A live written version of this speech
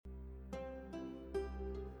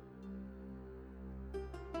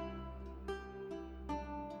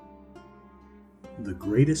The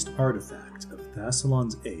greatest artifact of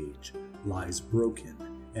Thassalon's age lies broken,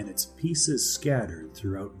 and its pieces scattered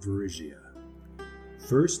throughout Varygia.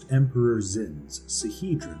 First Emperor Zin's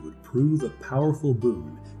Sahedron would prove a powerful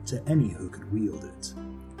boon to any who could wield it.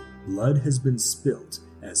 Blood has been spilt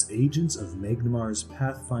as agents of Magnemar's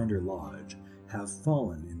Pathfinder Lodge have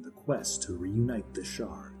fallen in the quest to reunite the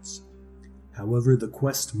shards. However, the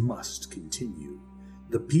quest must continue.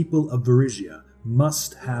 The people of Varygia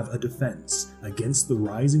must have a defense against the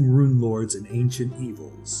rising rune lords and ancient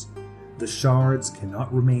evils. The shards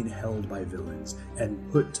cannot remain held by villains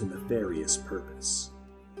and put to nefarious purpose.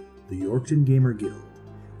 The Yorkton Gamer Guild,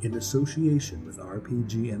 in association with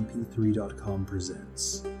RPGMP3.com,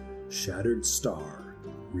 presents Shattered Star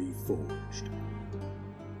Reforged.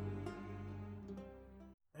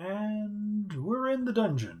 And we're in the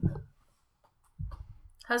dungeon.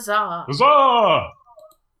 Huzzah! Huzzah!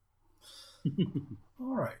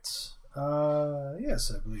 All right.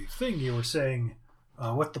 Yes, I believe. Thing, you were saying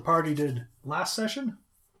what the party did last session?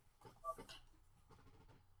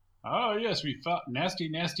 Oh, yes, we fought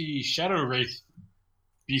nasty shadow wraith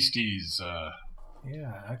beasties.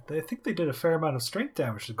 Yeah, I think they did a fair amount of strength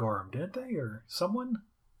damage to Gorham, didn't they? Or someone?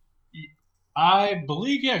 I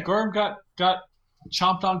believe, yeah, Gorham got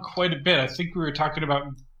chomped on quite a bit. I think we were talking about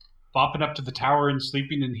bopping up to the tower and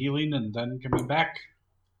sleeping and healing and then coming back.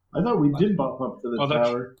 I thought we did bop up to the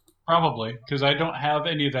tower. Probably, because I don't have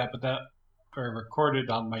any of that, but that are recorded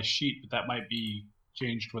on my sheet, but that might be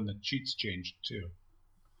changed when the sheets changed too.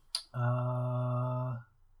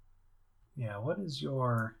 Yeah, what is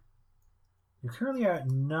your... You're currently at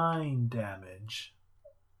 9 damage.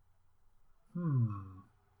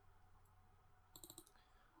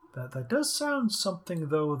 That does sound something,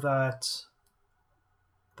 though, that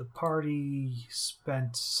the party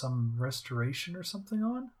spent some restoration or something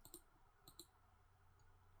on?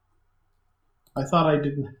 I thought I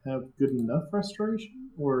didn't have good enough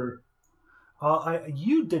restoration, or...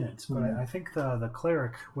 You didn't, but I think the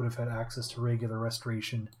cleric would have had access to regular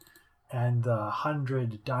restoration and the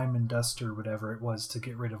 100 diamond dust or whatever it was to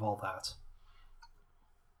get rid of all that.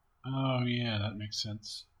 Oh, yeah, that makes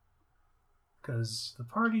sense. Because the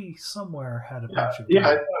party somewhere had a bunch of... Yeah,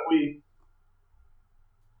 I thought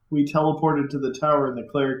we teleported to the tower and the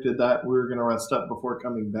cleric did that. We were going to rest up before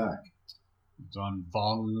coming back. It's on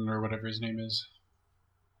Vong or whatever his name is.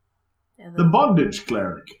 Yeah, The bondage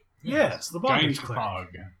cleric. Yes, the bondage cleric. Fog.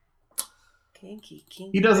 Kinky.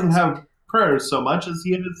 He doesn't have prayers so much as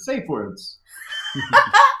he has safe words.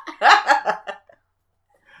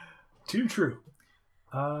 Too true.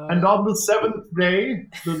 And on the 7th day,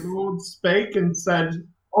 the Lord spake and said,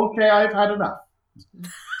 "Okay, I've had enough."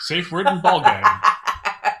 Safe word and ball gag.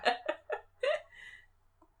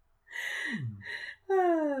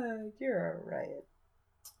 You're alright.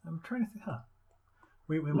 I'm trying to think,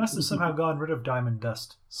 We must have somehow gotten rid of diamond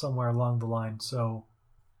dust somewhere along the line, so...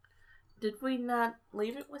 Did we not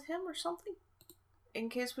leave it with him or something? In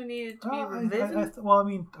case we needed to be I revisited?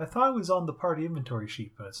 I thought it was on the party inventory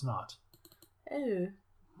sheet, but it's not. Oh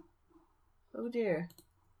dear.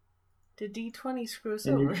 Did D20 screw us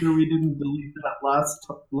And over? you're sure we didn't delete that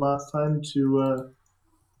last time to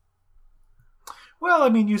Well, I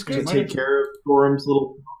mean, you could take care of Gorham's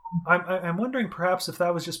little... I'm wondering perhaps if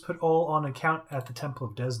that was just put all on account at the Temple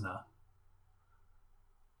of Desna.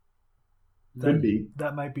 Could be.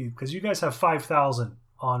 That might be, because you guys have 5,000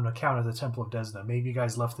 on account of the Temple of Desna. Maybe you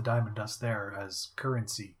guys left the diamond dust there as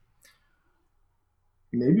currency.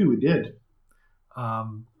 Maybe we did.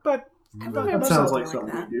 But That sounds like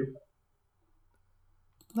something we do.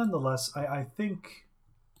 Nonetheless, I think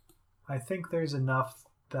there's enough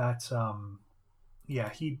that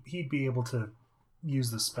he'd be able to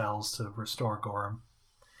use the spells to restore Gorham.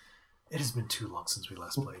 It has been too long since we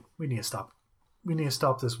last played. We need to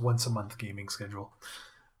stop this once a month gaming schedule.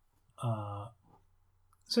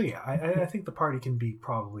 So yeah, I think the party can be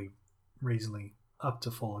probably reasonably up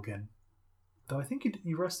to full again. Though I think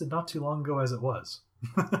you rested not too long ago as it was.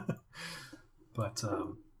 But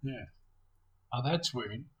yeah. Oh, that's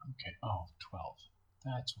weird. Okay. Oh, 12.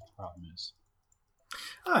 That's what the problem is.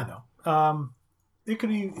 I know. It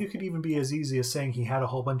could even be as easy as saying he had a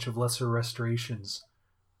whole bunch of lesser restorations.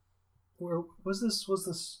 Or was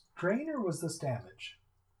this drain or was this damage?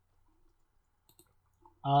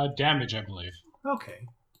 Damage, I believe. Okay.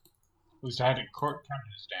 At least I had it counted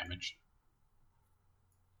as damage.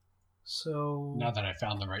 So now that I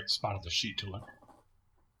found the right spot of the sheet to look.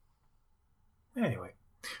 Anyway,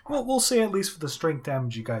 we'll say at least for the strength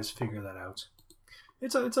damage, you guys figure that out.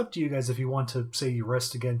 It's up to you guys if you want to say you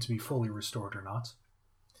rest again to be fully restored or not.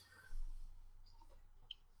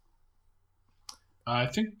 I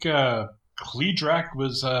think Kleedrak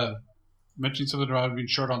was mentioning something about being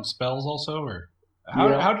short on spells also, or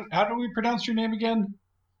how do we pronounce your name again?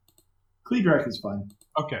 Kleedrak is fine.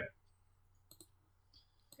 Okay.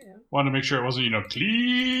 Yeah. Wanted to make sure it wasn't,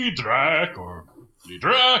 Kleedrak or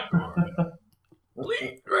Kleedrak or...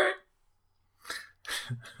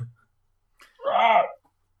 All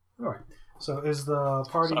right. So is the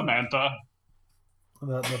party... Samantha.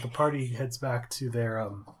 The party heads back to their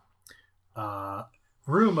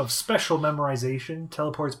room of special memorization,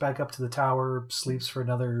 teleports back up to the tower, sleeps for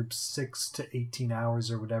another 6 to 18 hours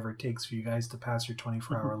or whatever it takes for you guys to pass your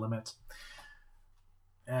 24-hour limit,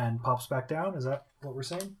 and pops back down. Is that what we're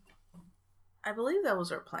saying? I believe that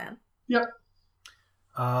was our plan. Yep.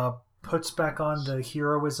 Puts back on the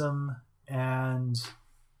heroism and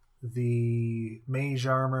the mage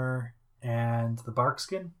armor and the bark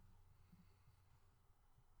skin.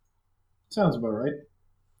 Sounds about right.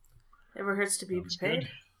 Never hurts to be Sounds prepared.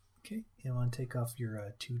 good. Okay, you want to take off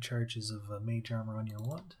your 2 charges of mage armor on your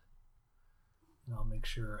wand. And I'll make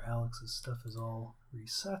sure Alex's stuff is all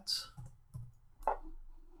reset.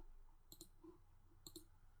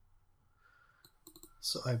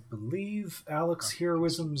 So I believe Alex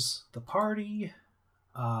heroism's the party,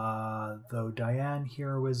 though Diane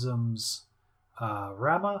heroism's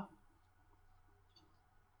Rama.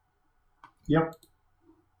 Yep.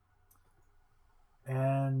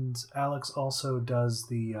 And Alex also does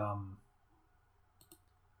the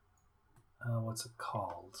what's it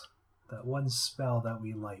called? That one spell that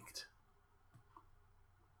we liked.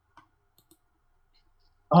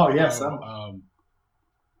 Oh yes,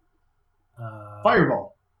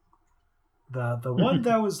 Fireball. The one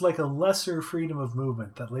that was like a lesser freedom of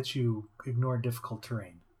movement that lets you ignore difficult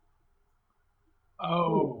terrain.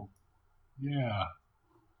 Oh, yeah.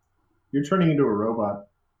 You're turning into a robot.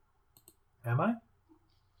 Am I?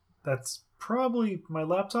 That's probably my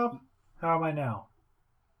laptop. How am I now?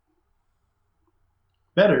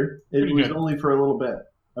 Better. It Pretty was good. only for a little bit.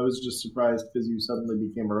 I was just surprised because you suddenly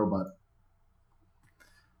became a robot.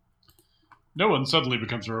 No one suddenly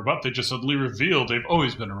becomes a robot. They just suddenly reveal they've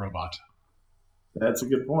always been a robot. That's a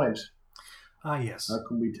good point. Ah, yes. How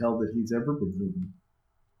can we tell that he's ever been human?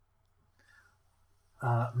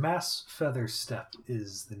 Mass Feather Step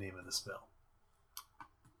is the name of the spell.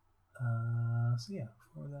 So yeah,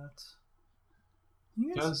 for that,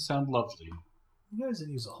 you Does sound lovely. guys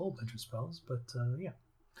didn't use a whole bunch of spells, but yeah.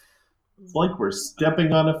 It's like we're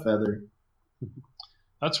stepping on a feather.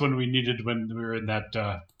 That's when we were in that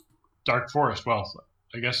dark forest. Well,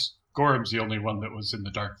 I guess Gorham's the only one that was in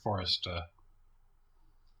the dark forest,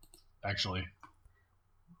 actually.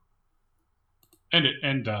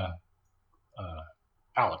 And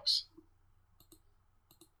Alex.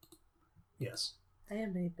 Yes. I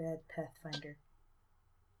am a bad pathfinder.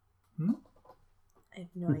 Hmm? I have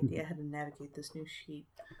no idea how to navigate this new sheet.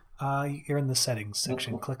 You're in the settings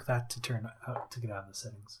section. Click that to turn out to get out of the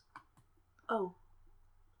settings. Oh.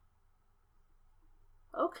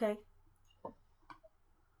 Okay.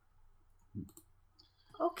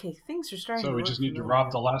 Okay, things are starting to So we look just need to familiar.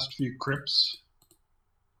 rob the last few crypts.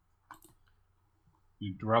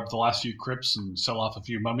 You need to rob the last few crypts and sell off a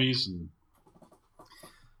few mummies and...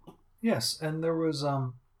 Yes, and there was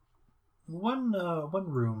one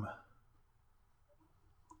room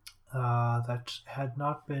that had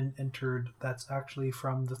not been entered. That's actually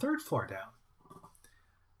from the 3rd floor down,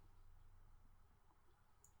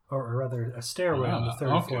 or rather, a stairway on the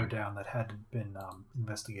 3rd floor down that hadn't been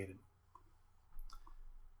investigated.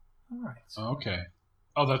 All right. Okay.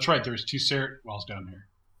 Oh, that's right. There's 2 stairwells down here.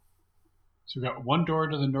 So we've got one door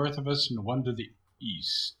to the north of us and one to the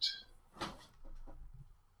east.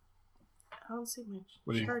 I don't see much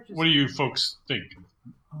What charges. do you folks think?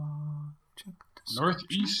 Check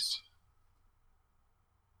Northeast?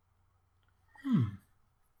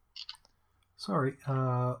 Sorry,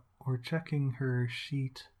 we're checking her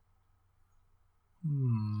sheet.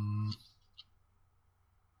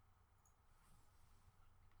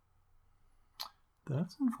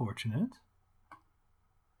 That's unfortunate.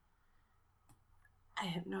 I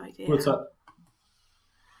have no idea. What's up?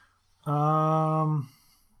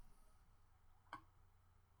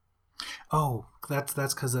 Oh, that's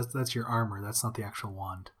because that's your armor. That's not the actual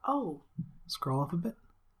wand. Oh. Scroll up a bit.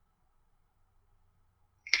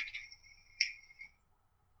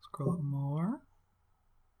 Scroll up more.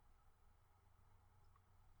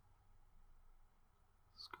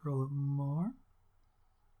 Scroll up more.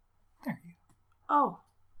 There you go. Oh.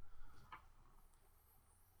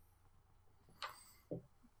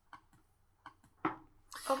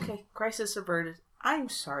 Okay, crisis averted. I'm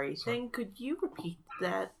sorry. Then could you repeat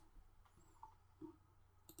that?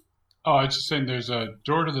 Oh, I was just saying there's a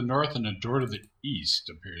door to the north and a door to the east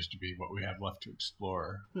appears to be what we have left to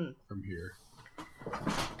explore from here.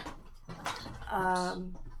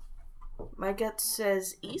 My gut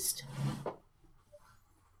says east.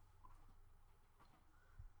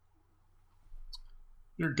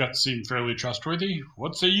 Your guts seem fairly trustworthy.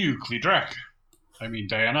 What say you, Cledrack? I mean,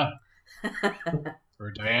 Diana.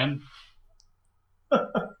 Or Diane.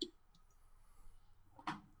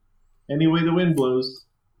 Any way the wind blows.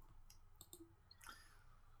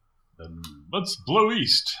 Then let's blow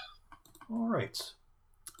east. All right.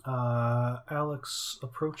 Alex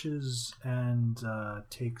approaches and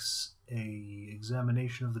takes a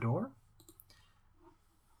examination of the door.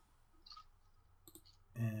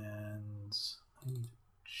 And I need to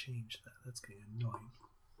change that. That's getting annoying.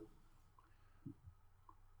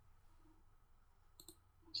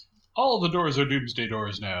 All the doors are doomsday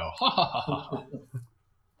doors now. Ha ha ha ha.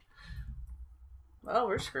 Well,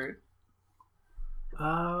 we're screwed.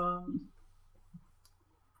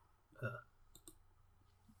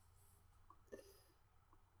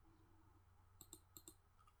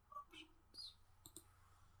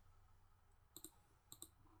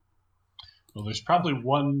 Well, there's probably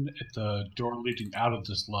one at the door leading out of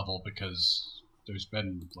this level because there's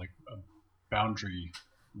been like a boundary,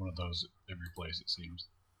 one of those at every place, it seems.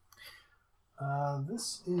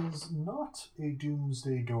 This is not a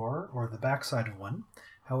doomsday door, or the backside of one.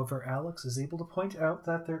 However, Alex is able to point out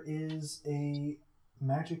that there is a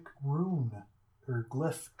magic rune or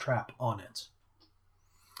glyph trap on it.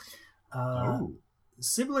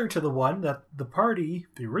 Similar to the one that the party,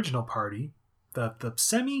 the original party, the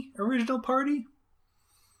semi-original party.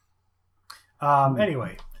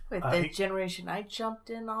 Anyway. Wait, the generation I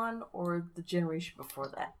jumped in on, or the generation before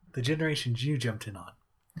that? The generation you jumped in on.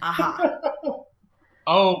 Aha.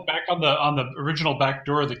 Oh, back on the original back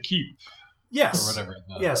door of the keep. Yes. Or whatever.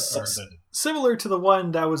 Yes. Similar to the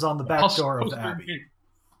one that was on the back door of the Abbey.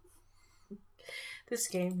 This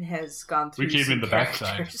game has gone through. We came some in the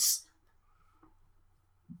backside.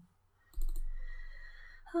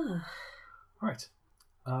 All right.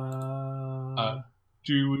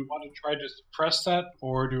 Do we want to try to suppress that,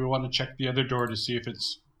 or do we want to check the other door to see if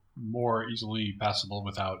it's more easily passable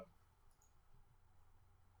without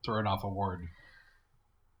throwing off a ward?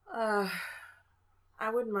 I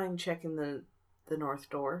wouldn't mind checking the north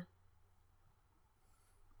door.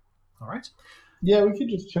 All right. Yeah, we could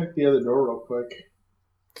just check the other door real quick.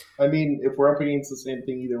 I mean, if we're up against the same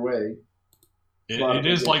thing either way. It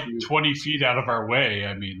is like 20 feet out of our way.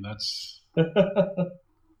 I mean, that's...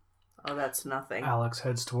 Oh, that's nothing. Alex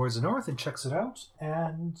heads towards the north and checks it out,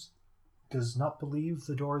 and does not believe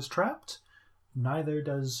the door is trapped. Neither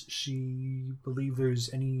does she believe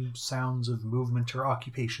there's any sounds of movement or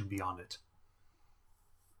occupation beyond it.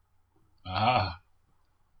 Ah.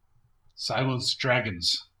 Silenced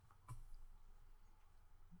dragons.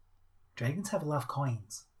 Dragons have a lot of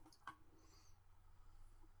coins.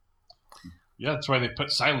 Yeah, that's why they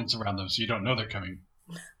put silence around them so you don't know they're coming.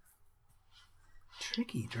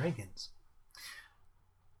 Tricky dragons.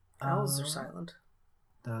 Owls are silent.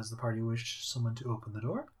 Does the party wish someone to open the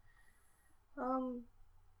door?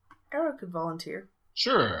 Arrow could volunteer.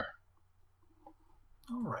 Sure.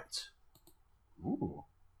 All right. Ooh.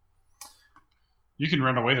 You can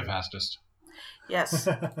run away the fastest. Yes.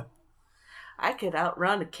 I could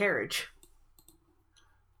outrun a carriage.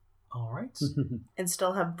 All right. And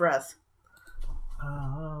still have breath.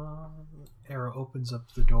 Arrow opens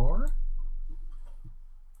up the door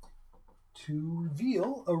to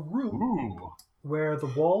reveal a room where the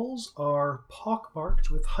walls are pockmarked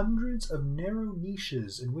with hundreds of narrow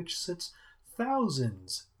niches in which sits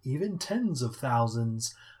thousands, even tens of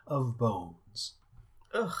thousands, of bones.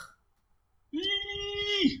 Ugh.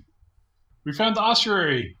 Eee! We found the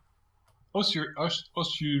ossuary. Ossuary. I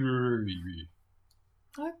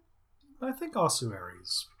think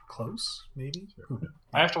ossuary's close, maybe. Who knows?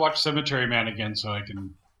 I have to watch Cemetery Man again so I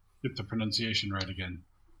can get the pronunciation right again.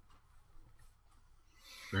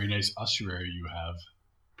 Very nice ossuary you have.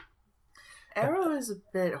 Arrow is a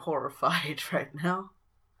bit horrified right now.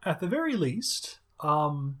 At the very least,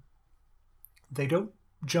 they don't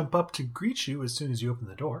jump up to greet you as soon as you open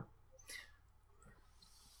the door.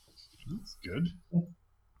 That's good.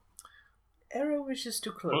 Arrow wishes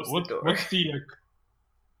to close the door.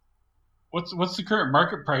 What's the current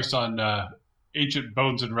market price on ancient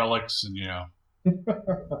bones and relics, and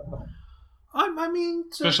I mean,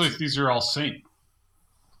 especially if these are all saint.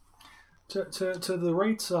 To the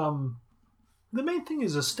rates, the main thing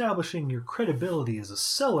is establishing your credibility as a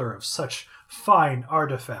seller of such fine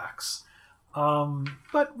artifacts.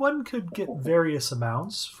 But one could get various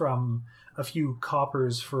amounts, from a few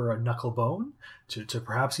coppers for a knuckle bone to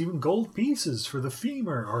perhaps even gold pieces for the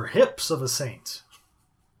femur or hips of a saint.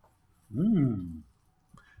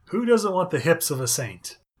 Who doesn't want the hips of a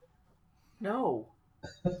saint? No.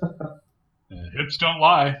 Hips don't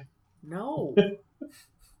lie. No.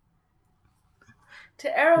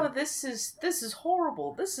 To Arrow, this is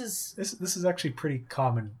horrible. This is actually pretty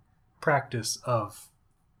common practice of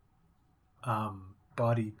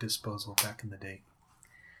body disposal back in the day.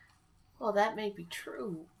 Well, that may be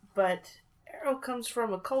true, but Arrow comes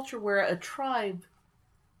from a culture where a tribe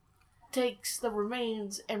takes the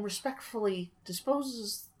remains and respectfully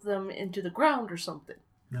disposes them into the ground or something.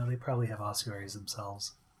 No, they probably have ossuaries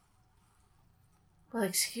themselves. Well,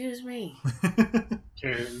 excuse me.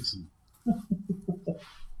 Cares.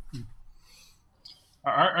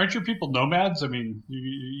 Aren't your people nomads? I mean,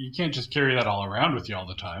 you can't just carry that all around with you all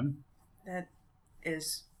the time. That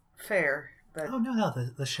is fair, but... Oh, no.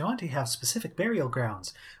 The Shawanti have specific burial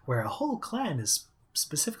grounds where a whole clan is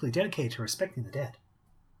specifically dedicated to respecting the dead.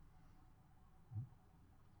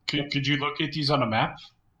 Could you locate these on a map?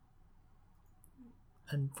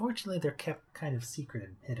 Unfortunately, they're kept kind of secret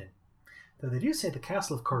and hidden. Though they do say the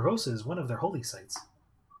castle of Corvosa is one of their holy sites.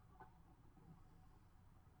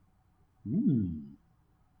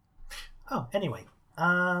 Oh, anyway.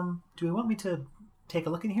 Do we want me to take a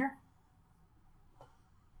look in here?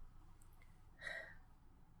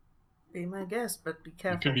 Be my guest, but be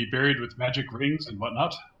careful. It could be buried with magic rings and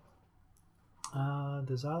whatnot.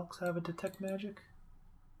 Does Alex have a detect magic?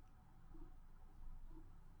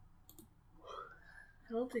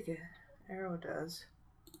 I don't think Arrow does.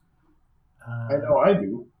 I know I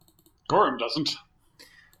do. Gorham doesn't.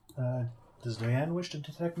 Does Diane wish to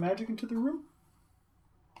detect magic into the room?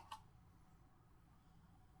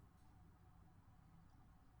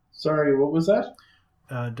 Sorry, what was that?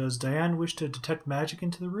 Does Diane wish to detect magic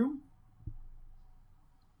into the room?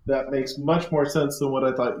 That makes much more sense than what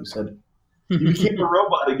I thought you said. You became a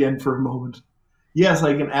robot again for a moment. Yes,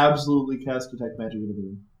 I can absolutely cast Detect Magic into the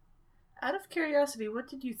room. Out of curiosity, what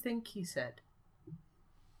did you think he said?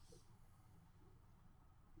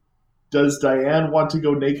 Does Diane want to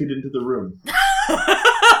go naked into the room?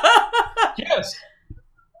 Yes.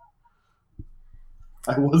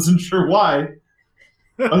 I wasn't sure why.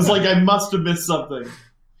 I was like, I must have missed something.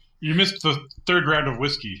 You missed the third round of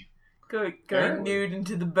whiskey. Going nude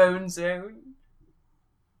into the bone zone.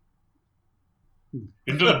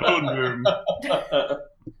 Into the bone room.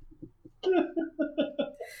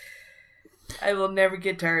 I will never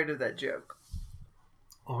get tired of that joke.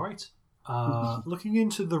 All right. Looking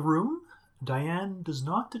into the room, Diane does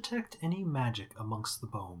not detect any magic amongst the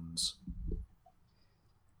bones.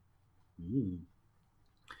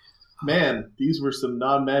 Man, these were some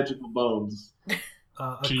non-magical bones.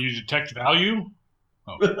 Can you detect value?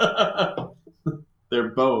 Oh. They're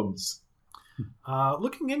bones.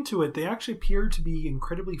 Looking into it, they actually appear to be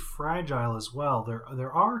incredibly fragile as well.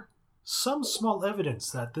 There are some small evidence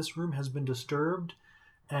that this room has been disturbed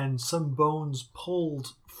and some bones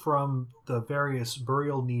pulled from the various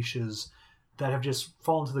burial niches that have just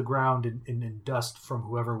fallen to the ground in dust from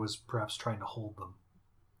whoever was perhaps trying to hold them.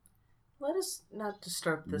 Let us not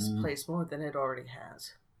disturb this place more than it already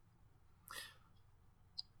has.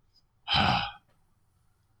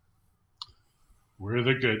 We're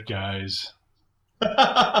the good guys.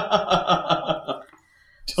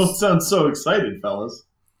 Don't sound so excited, fellas.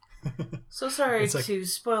 So sorry to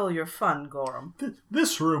spoil your fun, Gorham.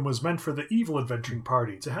 This room was meant for the evil adventuring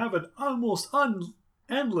party to have an almost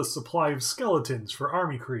endless supply of skeletons for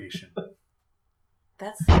army creation.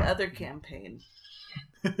 That's the other campaign.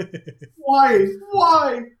 Why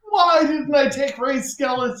didn't I take Ray's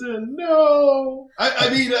skeleton? No.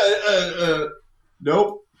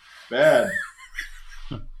 Nope. Bad.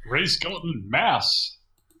 Ray skeleton mass.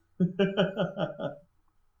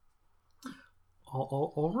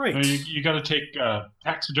 All right. You got to take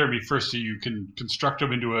taxidermy first so you can construct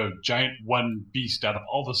them into a giant one beast out of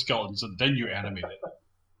all the skeletons, and then you animate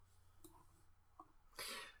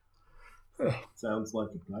it. Sounds like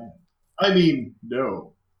a plan. I mean,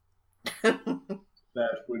 no.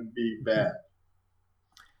 That would be bad.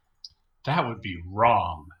 That would be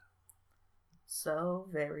wrong. So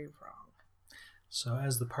very wrong. So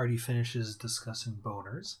as the party finishes discussing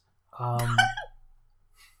boners,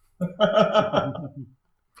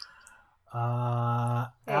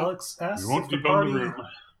 Alex asks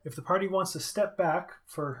if the party wants to step back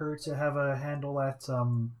for her to have a handle at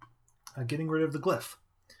getting rid of the glyph.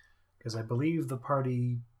 Because I believe the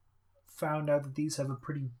party found out that these have a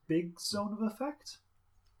pretty big zone of effect.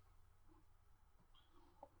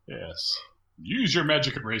 Yes. Use your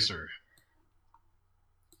magic eraser.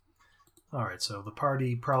 All right, so the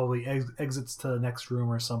party probably exits to the next room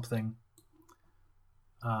or something.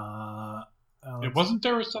 Wasn't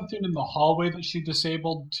there something in the hallway that she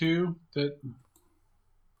disabled too?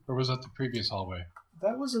 Or was that the previous hallway?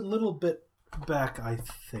 That was a little bit back, I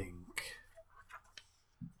think.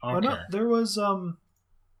 Okay. Oh no, there was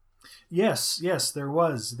Yes, there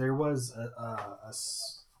was a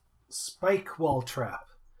spike wall trap.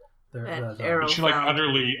 Arrow she found.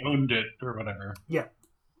 utterly owned it or whatever. Yeah,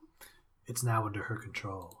 it's now under her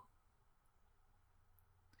control.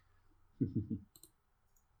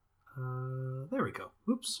 There we go.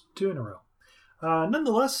 Oops, 2 in a row.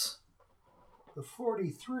 Nonetheless, the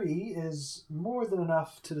 43 is more than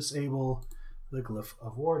enough to disable the glyph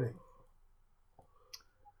of warding.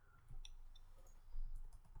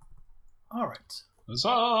 All right.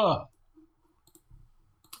 Huzzah!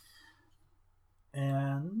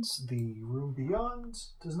 And the room beyond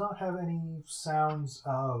does not have any sounds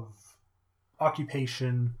of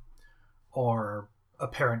occupation or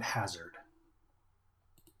apparent hazard.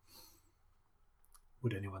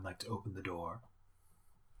 Would anyone like to open the door?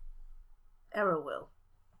 Arrow will.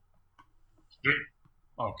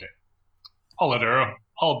 Okay. I'll let her.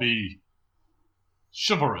 I'll be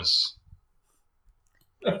chivalrous.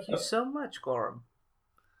 Thank you so much, Gorham.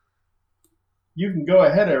 You can go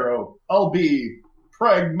ahead, Arrow. I'll be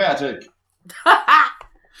pragmatic. Let's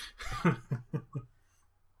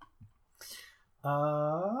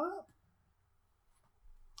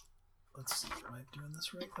see. Am I doing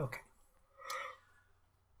this right? Okay.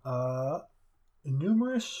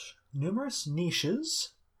 Numerous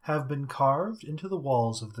niches have been carved into the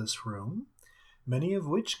walls of this room, many of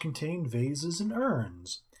which contain vases and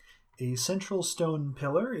urns. A central stone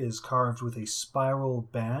pillar is carved with a spiral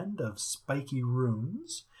band of spiky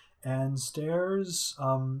runes, and stairs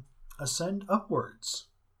ascend upwards.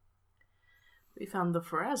 We found the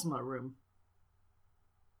Pharasma room.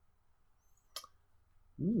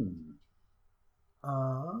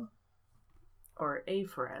 Or a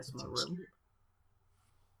Pharasma room.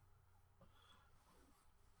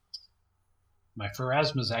 My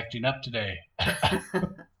Pharasma's acting up today.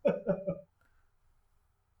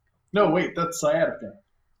 No, wait, that's sciatica.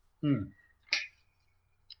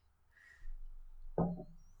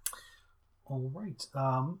 All right.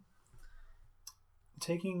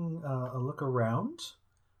 Taking a look around,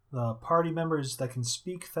 the party members that can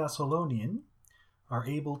speak Thessalonian are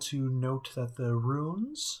able to note that the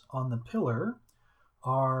runes on the pillar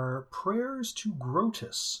are prayers to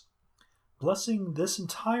Grotus, blessing this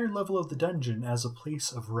entire level of the dungeon as a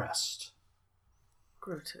place of rest.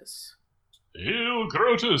 Grotus. Hail,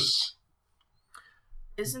 Grotus!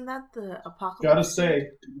 Isn't that the apocalypse? Gotta say,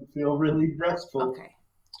 I feel really restful. Okay.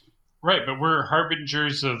 Right, but we're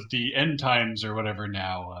harbingers of the end times or whatever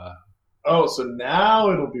now. Oh, so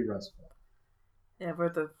now it'll be restful. Yeah, we're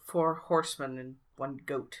the 4 horsemen and 1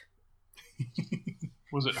 goat.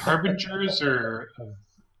 Was it harbingers or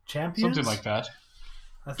Champions? something like that?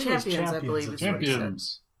 I think it was Champions, I believe, is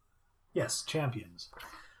Champions. Yes, champions.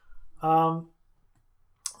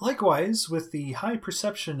 Likewise, with the high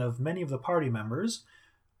perception of many of the party members,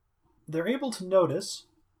 they're able to notice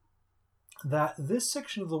that this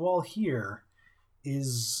section of the wall here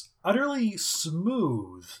is utterly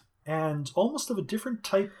smooth and almost of a different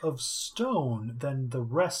type of stone than the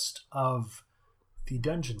rest of the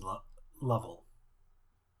dungeon level.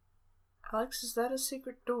 Alex, is that a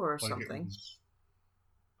secret door or something?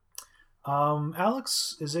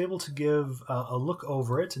 Alex is able to give a look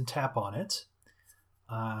over it and tap on it.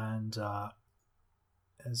 And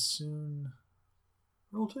as soon...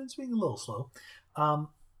 Roll20's being a little slow. No,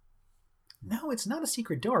 it's not a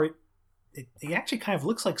secret door. It actually kind of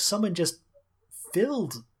looks like someone just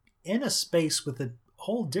filled in a space with a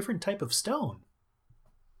whole different type of stone.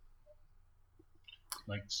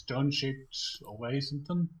 Like stone-shaped away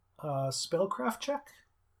something? Spellcraft check?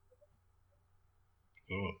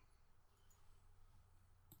 Oh.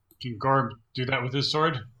 Can Gorm do that with his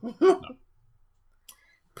sword? No.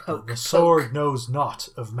 Poke. The sword knows not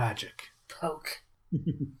of magic. Poke.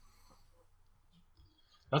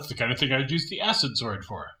 That's the kind of thing I'd use the acid sword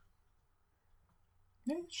for.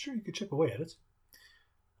 Yeah, sure, you could chip away at it.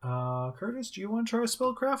 Curtis, do you want to try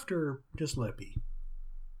spellcraft or just let it be?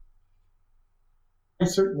 I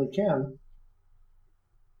certainly can.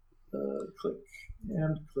 Click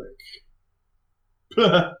and click.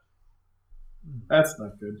 That's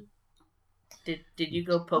not good. Did you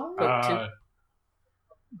go poke too?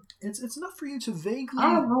 It's enough for you to vaguely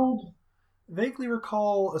I rolled. Vaguely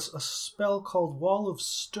recall a spell called Wall of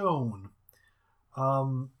Stone.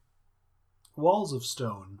 Walls of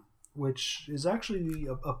Stone. which is actually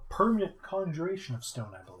a permanent conjuration of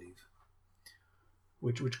stone, I believe,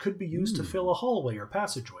 which could be used to fill a hallway or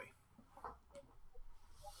passageway.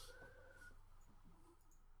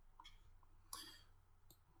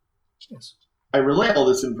 Yes. I relay all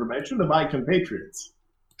this information to my compatriots.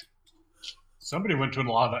 Somebody went to a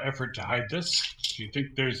lot of effort to hide this. Do you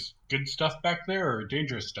think there's good stuff back there or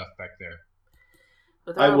dangerous stuff back there?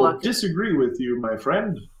 With I our will luck, disagree with you, my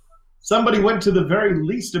friend. Somebody went to the very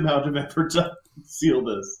least amount of effort to seal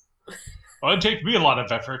this. Well, it'd take me a lot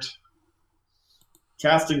of effort.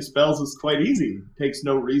 Casting spells is quite easy. Takes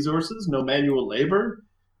no resources, no manual labor.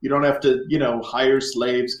 You don't have to, hire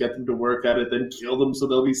slaves, get them to work at it, then kill them so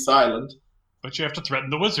they'll be silent. But you have to threaten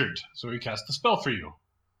the wizard, so he cast the spell for you.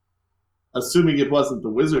 Assuming it wasn't the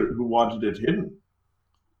wizard who wanted it hidden.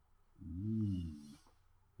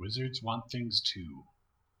 Wizards want things too.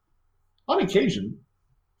 On occasion.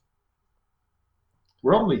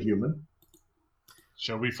 We're only human.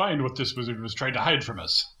 Shall we find what this wizard was trying to hide from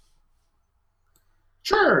us?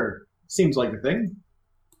 Sure. Seems like a thing.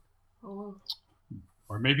 oh,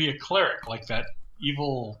 Or maybe a cleric, like that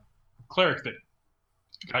evil cleric that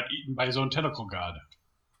got eaten by his own tentacle god.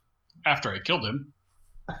 After I killed him.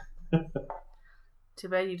 too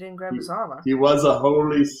bad you didn't grab his armor. He was a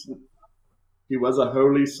holy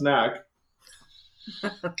snack.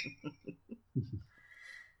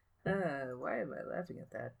 Why am I laughing at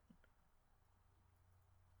that?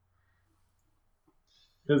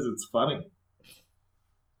 Because it's funny.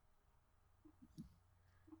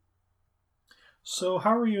 So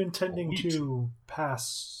how are you intending to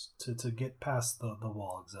get past the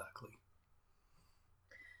wall exactly?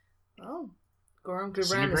 Oh, Gorham could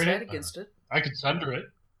ram his Disintegrate head it? against it. I could sunder it.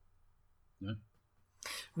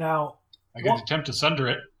 Now, I could attempt to sunder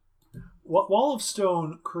it. what Wall of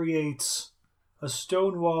Stone creates a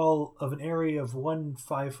stone wall of an area of 1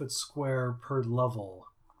 5-foot square per level.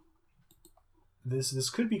 This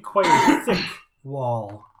could be quite a thick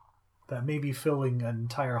wall that may be filling an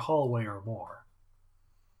entire hallway or more.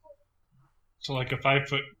 So like a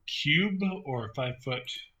 5-foot cube or a 5-foot...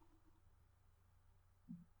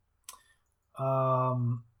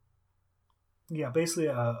 Yeah, basically,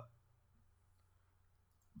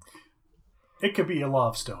 it could be a Law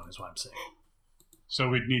of Stone, is what I'm saying. So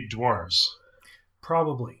we'd need dwarves.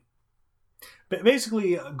 Probably. But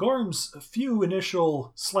basically, Gorm's few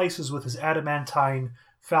initial slices with his adamantine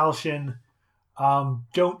falchion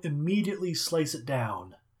don't immediately slice it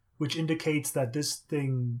down, which indicates that this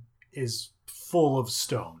thing is full of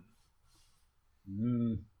stone.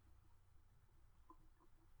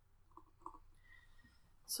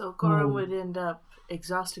 So Gorham would end up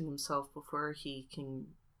exhausting himself before he can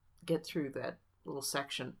get through that little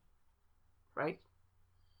section, right?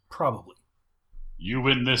 Probably. You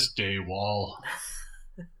win this day, Wall.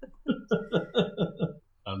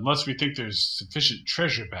 Unless we think there's sufficient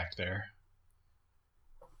treasure back there.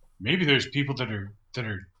 Maybe there's people that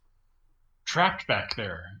are trapped back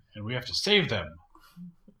there, and we have to save them.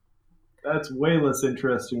 That's way less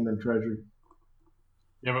interesting than treasure.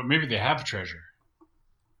 Yeah, but maybe they have treasure.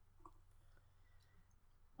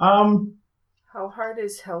 How hard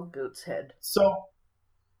is Hellgoat's head? So,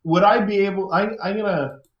 would I be able... I'm going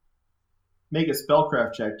to make a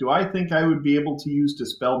spellcraft check. Do I think I would be able to use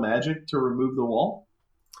Dispel Magic to remove the wall?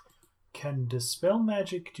 Can Dispel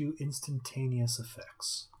Magic do instantaneous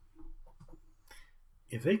effects?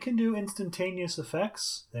 If it can do instantaneous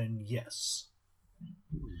effects, then yes.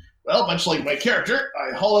 Well, much like my character,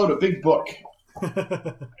 I hollowed a big book.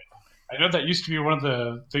 I know that used to be one of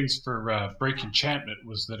the things for break enchantment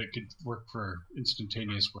was that it could work for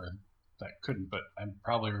instantaneous where that couldn't, but I'm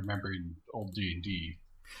probably remembering old D&D.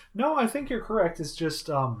 No, I think you're correct. It's just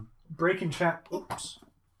break enchant... Oops.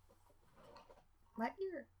 My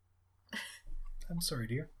ear. I'm sorry,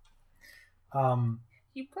 dear.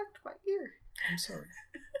 You plucked my ear. I'm sorry.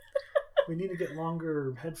 We need to get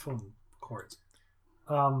longer headphone cords.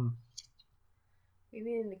 You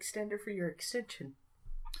need an extender for your extension.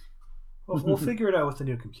 We'll figure it out with the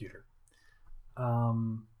new computer.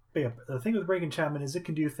 But yeah, the thing with break enchantment is it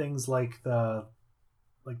can do things like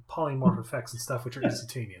polymorph effects and stuff, which are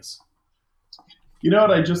instantaneous. You know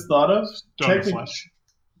what I just thought of? Flesh.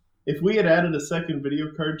 If we had added a second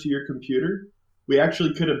video card to your computer, we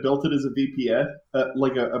actually could have built it as a VPN,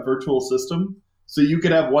 like a virtual system. So you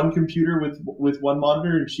could have one computer with one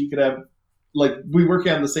monitor, and she could have, like, we work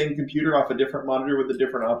on the same computer off a different monitor with a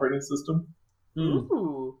different operating system.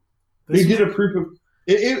 Ooh. They did a proof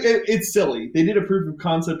It's silly. They did a proof of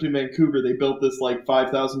concept in Vancouver. They built this like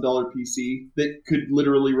 $5,000 PC that could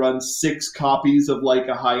literally run 6 copies of like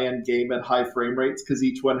a high-end game at high frame rates because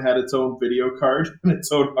each one had its own video card and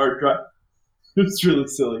its own hard drive. It's really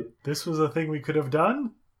silly. This was a thing we could have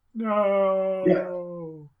done? No. Yeah.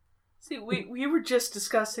 See, we were just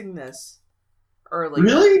discussing this earlier.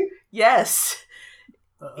 Really? Yes.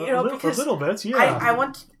 A little bit, yeah.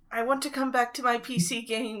 I want to come back to my PC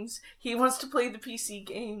games. He wants to play the PC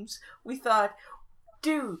games. We thought,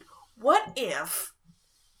 dude, what if?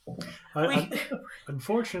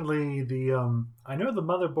 Unfortunately, the I know the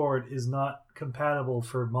motherboard is not compatible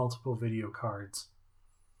for multiple video cards.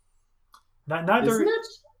 Neither. Isn't it?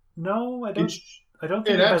 No, I don't. I don't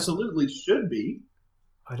think it absolutely should be.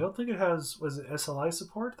 I don't think it has. Was it SLI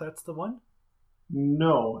support? That's the one.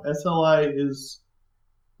 No, SLI is.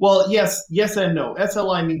 Well, yes and no.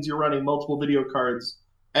 SLI means you're running multiple video cards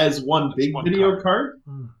as one big video card,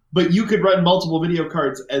 but you could run multiple video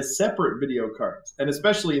cards as separate video cards. And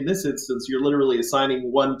especially in this instance, you're literally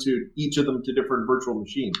assigning one to each of them to different virtual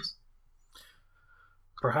machines.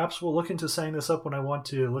 Perhaps we'll look into setting this up when I want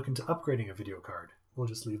to look into upgrading a video card. We'll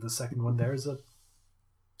just leave the second one there as a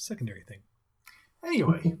secondary thing.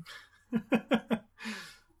 Anyway.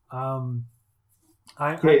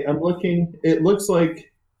 Okay, I'm looking. It looks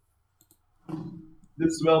like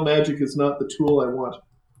Dispel Magic is not the tool I want.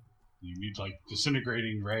 You need like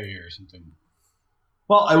Disintegrating Ray or something.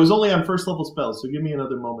 Well, I was only on first level spells, so give me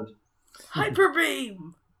another moment. Hyper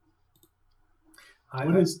Beam!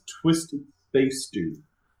 What does Twisted Space do?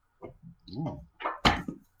 Ooh.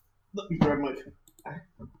 Let me grab my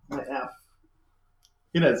app.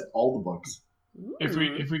 It has all the books. If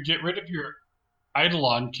we get rid of your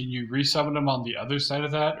Eidolon, can you resummon them on the other side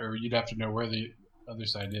of that, or you'd have to know where the other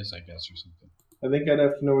side is, I guess, or something? I think I'd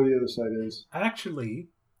have to know where the other side is. Actually,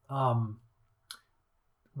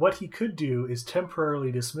 what he could do is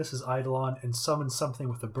temporarily dismiss his Eidolon and summon something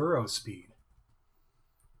with a burrow speed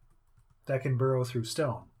that can burrow through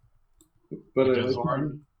stone. But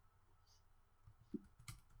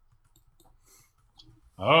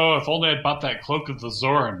Oh, if only I'd bought that Cloak of the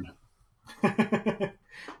Zoran.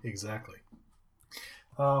 Exactly.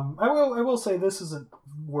 I will say this isn't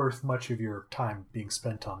worth much of your time being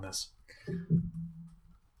spent on this.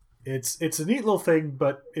 It's a neat little thing,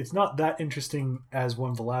 but it's not that interesting as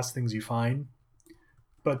one of the last things you find.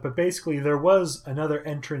 But basically, there was another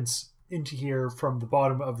entrance into here from the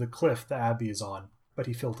bottom of the cliff the Abbey is on, but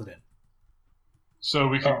he filled it in. So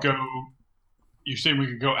we could go. You're saying we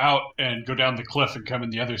could go out and go down the cliff and come in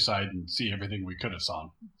the other side and see everything we could have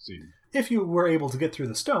seen. If you were able to get through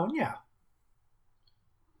the stone, yeah.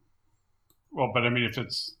 Well, but I mean, if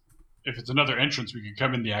it's another entrance, we could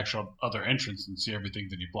come in the actual other entrance and see everything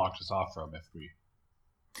that he blocked us off from. If we.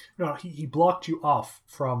 No, he blocked you off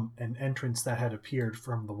from an entrance that had appeared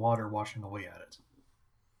from the water washing away at it.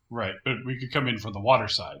 Right, but we could come in from the water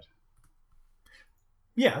side.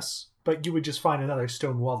 Yes, but you would just find another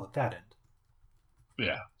stone wall at that end.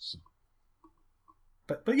 Yeah. So.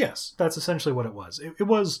 But yes, that's essentially what it was. It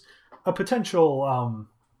was a potential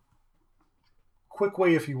quick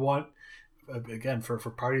way if you want, again, for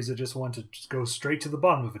parties that just want to just go straight to the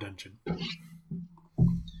bottom of a dungeon.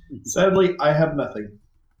 Sadly, I have nothing.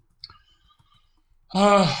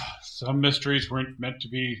 Some mysteries weren't meant to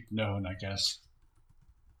be known, I guess.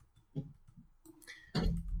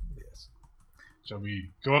 Yes. So we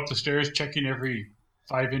go up the stairs checking every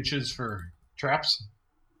 5 inches for traps?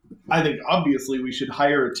 I think obviously we should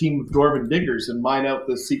hire a team of dwarven diggers and mine out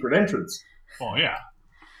the secret entrance. Oh, yeah.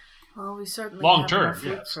 Well, we certainly Long have term, enough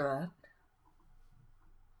loot yes. for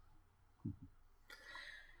that.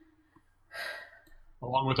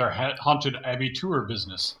 Along with our haunted abbey tour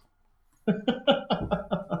business. Let's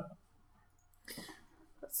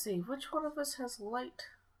see, which one of us has light?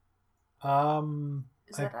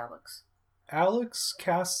 Is that Alex? Alex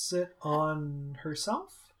casts it on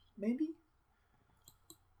herself, maybe?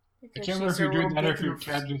 I can't remember if you're doing that or if you're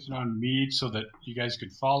casting it on me so that you guys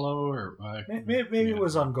could follow, or maybe it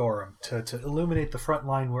was on Gorham to illuminate the front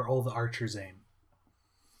line where all the archers aim.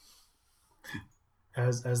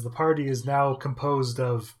 As the party is now composed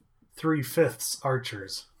of 3/5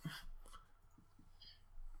 archers.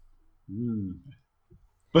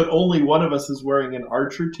 But only one of us is wearing an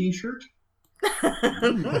archer t-shirt?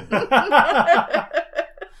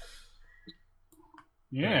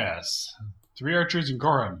 Yes. 3 archers in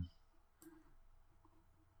Gorham.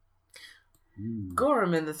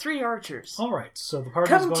 Gorham and the 3 archers. All right, so the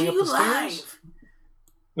party is going up the stairs.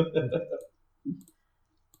 Live.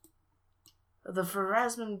 The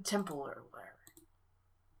Pharasman Temple or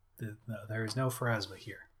whatever. No, there is no Pharasma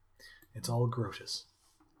here. It's all Grotus.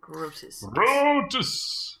 Grotus.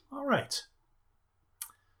 Grotus! All right.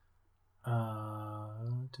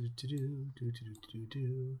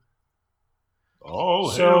 All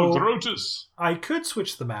So- hail Grotus! I could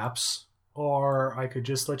switch the maps, or I could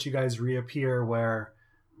just let you guys reappear where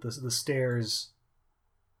the stairs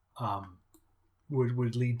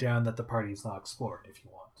would lead down that the party's not explored, if you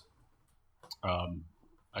want.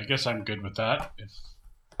 I guess I'm good with that.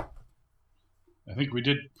 I think we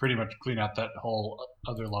did pretty much clean out that whole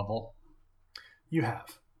other level. You have.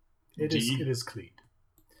 It D? is cleaned.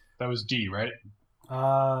 That was D, right?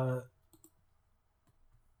 All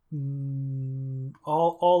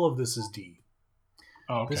of this is D.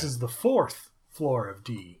 Oh, okay. This is the 4th floor of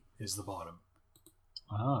D. Is the bottom.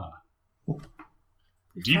 Ah. We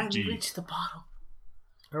Deep finally D. reached the bottom.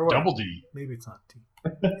 Or what? Double D. Maybe it's not D.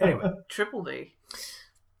 Anyway, Triple D.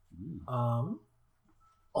 All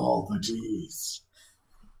the G's.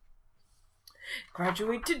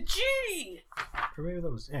 Graduate to G. or maybe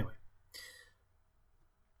that was anyway.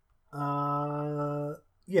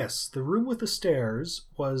 Yes, the room with the stairs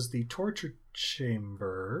was the torture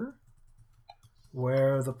chamber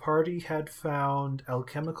where the party had found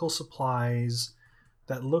alchemical supplies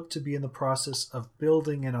that looked to be in the process of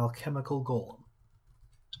building an alchemical golem.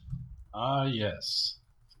 Ah, yes.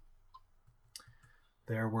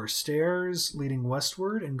 There were stairs leading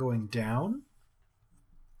westward and going down.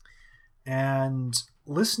 And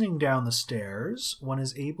listening down the stairs, one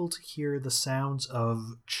is able to hear the sounds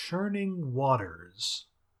of churning waters.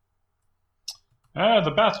 Ah,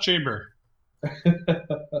 the bath chamber.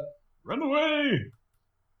 Run away!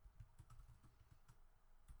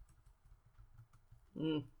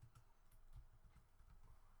 Mm.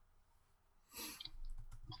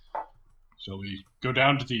 Shall we go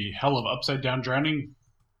down to the hell of upside down drowning?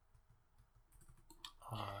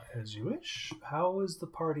 As you wish. How is the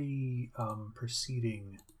party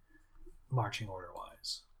proceeding marching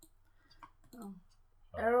order-wise? Oh.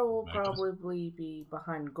 Arrow will I guess- probably be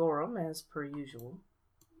behind Gorham as per usual.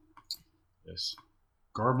 Yes.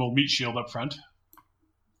 Gorm will meet shield up front.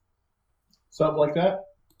 Something like that.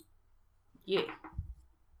 Yeah,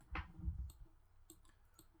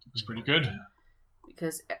 Looks pretty good.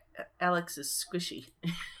 because Alex is squishy.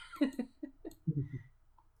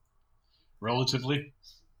 Relatively.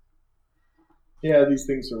 Yeah, these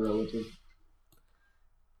things are relative.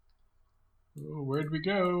 Oh, where'd we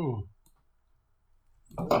go?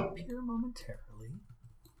 Appear momentarily.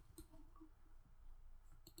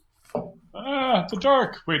 Ah, the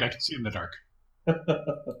dark! Wait, I can see in the dark.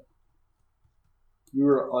 You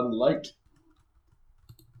are on light.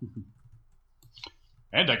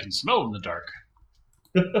 And I can smell in the dark.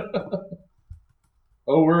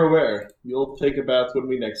 Oh, we're aware. You'll take a bath when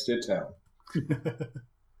we next hit town.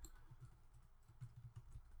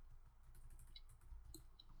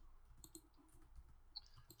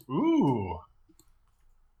 Ooh.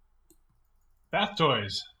 Bath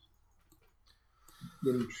toys.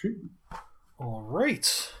 Intriguing. All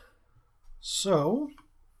right. So,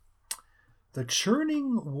 the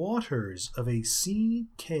churning waters of a sea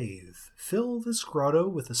cave fill this grotto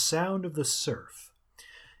with the sound of the surf.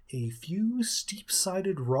 A few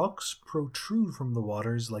steep-sided rocks protrude from the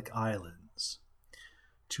waters like islands.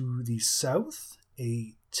 To the south,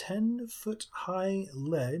 a 10-foot-high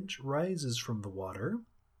ledge rises from the water.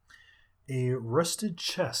 A rusted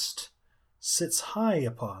chest sits high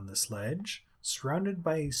upon this ledge, surrounded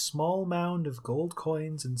by a small mound of gold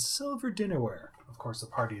coins and silver dinnerware. Of course, the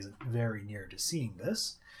party isn't very near to seeing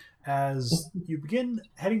this. As you begin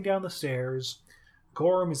heading down the stairs,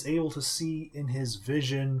 Gorham is able to see in his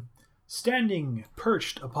vision, standing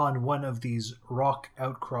perched upon one of these rock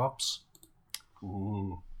outcrops,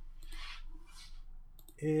 Ooh.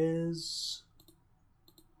 is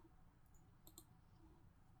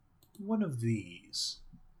one of these.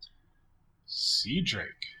 Sea drake.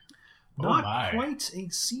 Oh Not my. quite a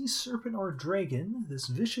sea serpent or dragon, this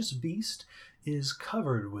vicious beast is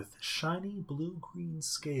covered with shiny blue-green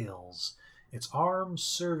scales. Its arms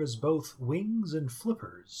serve as both wings and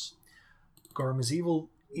flippers. Gorham is even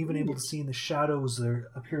able to see in the shadows there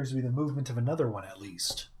appears to be the movement of another one at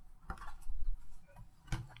least.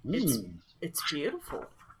 It's beautiful.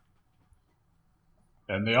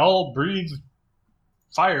 And they all breathe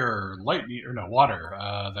fire, lightning, or no, water.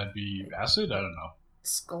 That'd be acid? I don't know.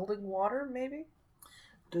 Scalding water, maybe?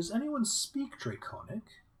 Does anyone speak Draconic?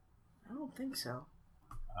 I don't think so.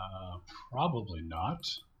 Probably not.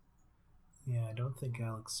 Yeah, I don't think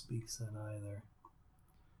Alex speaks that either.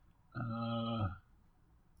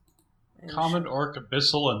 And Common, Orc,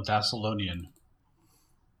 Abyssal, and Thessalonian.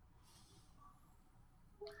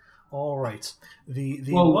 All right. The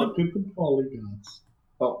Well, one look at the polygons.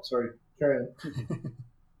 Oh, sorry. Carry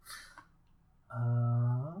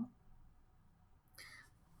uh,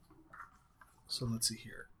 so let's see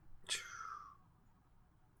here.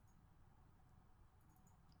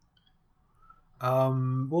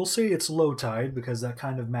 We'll say it's low tide because that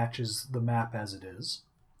kind of matches the map as it is.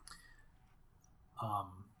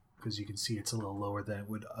 Because you can see it's a little lower than it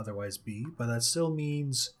would otherwise be, but that still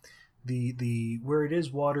means the where it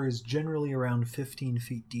is water is generally around 15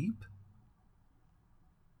 feet deep.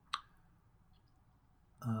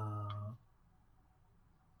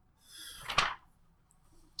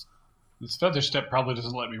 This feather step probably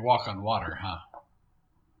doesn't let me walk on water, huh?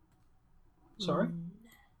 Sorry?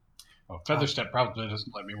 Oh, feather step probably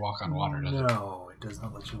doesn't let me walk on water, does it? No, it does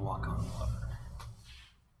not let you walk on water.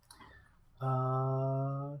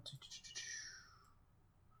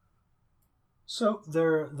 So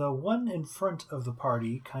the one in front of the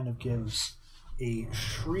party kind of gives a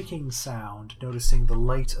shrieking sound, noticing the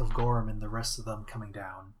light of Gorham and the rest of them coming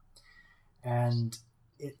down. And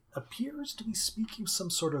it appears to be speaking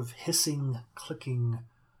some sort of hissing, clicking,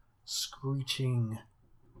 screeching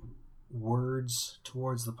words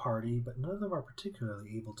towards the party, but none of them are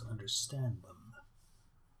particularly able to understand them.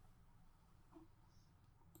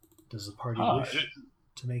 Does the party wish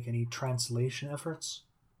to make any translation efforts?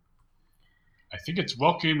 I think it's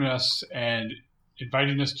welcoming us and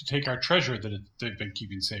inviting us to take our treasure that they've been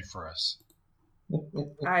keeping safe for us.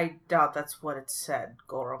 I doubt that's what it said,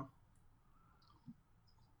 Gorham.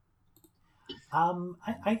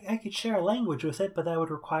 I could share a language with it, but that would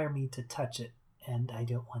require me to touch it, and I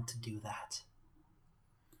don't want to do that.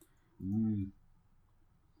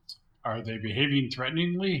 Are they behaving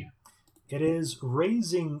threateningly? It is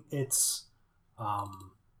raising its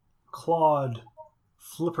clawed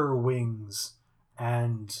flipper wings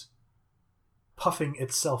and puffing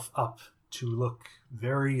itself up to look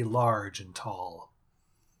very large and tall.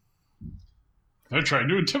 They're trying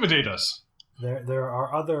to intimidate us. There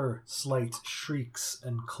are other slight shrieks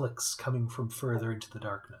and clicks coming from further into the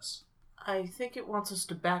darkness. I think it wants us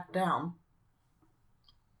to back down.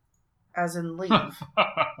 As in leave.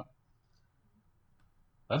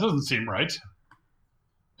 That doesn't seem right.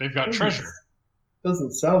 They've got treasure.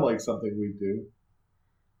 Doesn't sound like something we do.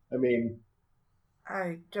 I mean,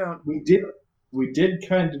 I don't... We did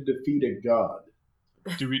kind of defeat a god.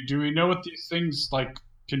 Do we know what these things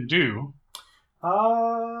can do?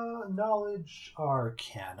 Knowledge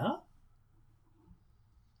Arcana.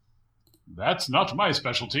 That's not my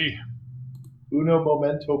specialty. Uno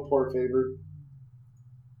momento, por favor.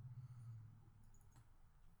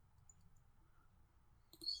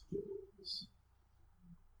 Skills.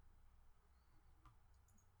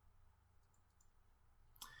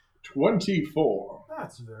 24.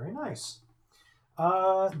 That's very nice.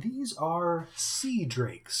 These are sea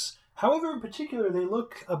drakes. However, in particular, they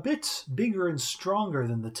look a bit bigger and stronger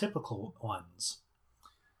than the typical ones.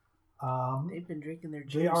 They've been drinking their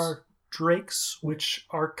juice. They are drakes, which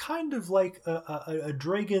are kind of like a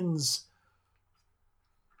dragon's...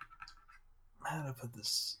 How to put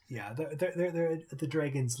this? Yeah, they're the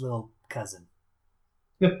dragon's little cousin.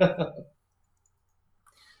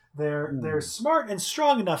 They're smart and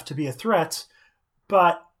strong enough to be a threat,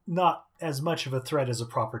 but not as much of a threat as a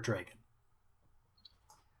proper dragon.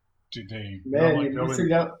 Do they? Man, you're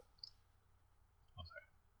missing out.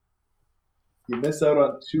 You miss out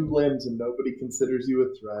on 2 limbs, and nobody considers you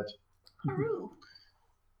a threat. Peru.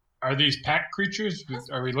 Are these pack creatures?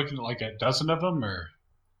 Are we looking at a dozen of them, or?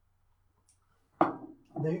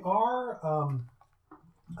 They are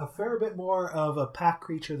a fair bit more of a pack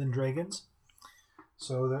creature than dragons.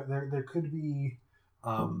 So there could be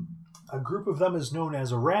a group of them is known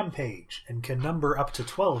as a rampage and can number up to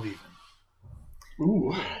 12 even.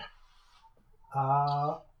 Ooh.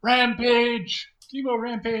 Rampage! Emo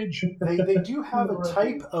Rampage! They do have a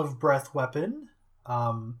type of breath weapon.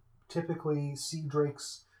 Typically, sea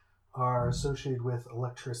drakes are associated with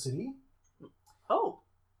electricity. Oh.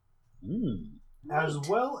 As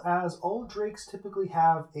well as all drakes typically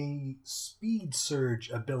have a speed surge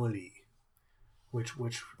ability, which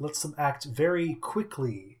lets them act very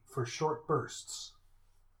quickly for short bursts.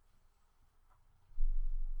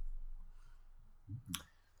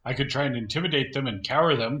 I could try and intimidate them and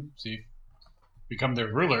cower them, become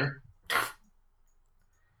their ruler.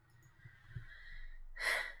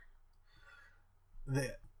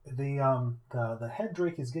 The head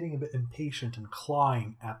drake is getting a bit impatient and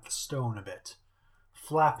clawing at the stone a bit,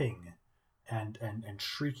 flapping and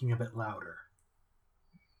shrieking a bit louder.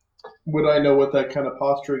 Would I know what that kind of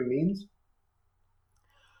posturing means?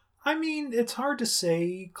 I mean, it's hard to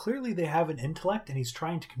say. Clearly they have an intellect and he's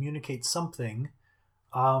trying to communicate something.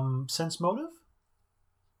 Sense motive?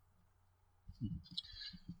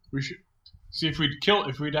 We should see if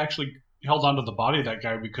we'd actually held onto the body of that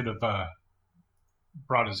guy, we could have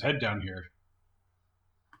brought his head down here.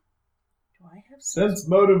 Do I have Sense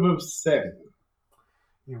motive of 7.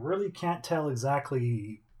 You really can't tell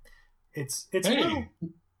exactly. It's a Hey, little.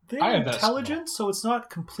 They're I have that intelligent, so it's not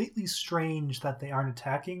completely strange that they aren't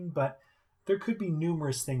attacking, but there could be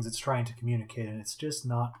numerous things it's trying to communicate, and it's just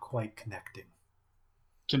not quite connecting.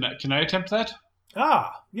 Can I attempt that?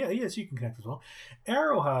 Yes, you can connect as well.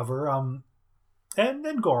 Arrow, however, and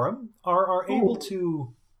then Gorham are able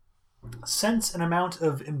to sense an amount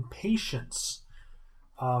of impatience,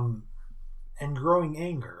 and growing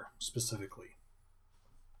anger specifically.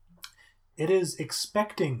 It is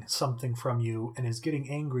expecting something from you and is getting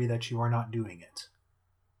angry that you are not doing it.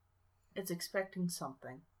 It's expecting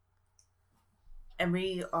something. And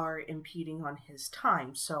we are impeding on his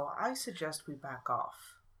time, so I suggest we back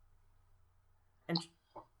off. And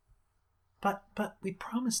But we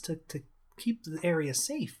promised to keep the area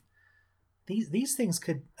safe. These things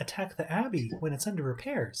could attack the Abbey when it's under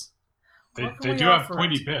repairs. They do have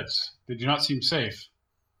pointy bits. They do not seem safe.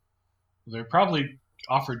 They're probably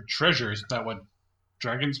offered treasures. Is that what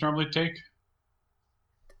dragons normally take?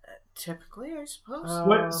 Typically, I suppose.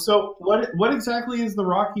 What exactly is the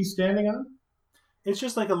rock he's standing on? It's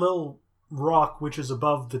just like a little rock which is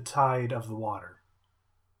above the tide of the water.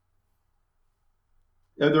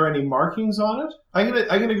 Are there any markings on it? I'm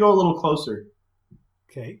gonna go a little closer.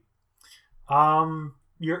 Okay.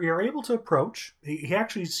 You're able to approach. He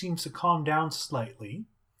actually seems to calm down slightly,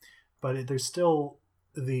 but there's still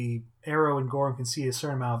the Arrow and Gorham can see a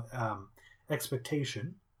certain amount of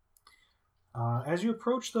expectation. As you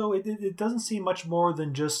approach, though, it doesn't seem much more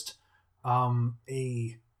than just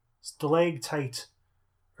a stalactite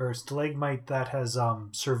or stalagmite that has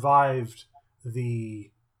survived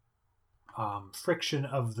the friction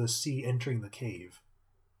of the sea entering the cave.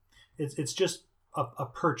 It's just a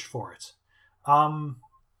perch for it.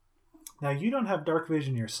 Now, you don't have dark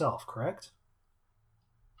vision yourself, correct?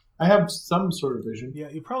 I have some sort of vision. Yeah,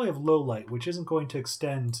 you probably have low light, which isn't going to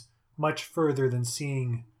extend much further than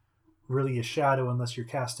seeing really a shadow unless you're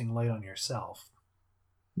casting light on yourself.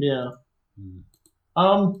 Yeah.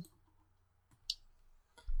 Oh.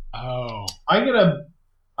 I'm gonna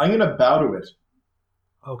bow to it.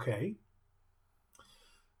 Okay.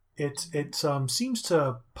 It seems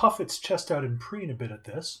to puff its chest out and preen a bit at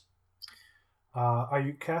this. Are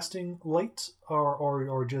you casting light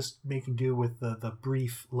or just making do with the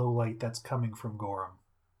brief low light that's coming from Gorham?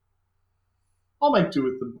 I'll make do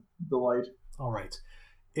with the light. All right.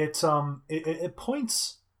 It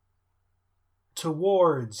points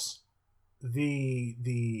towards the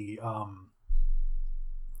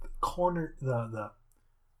corner, the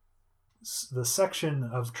section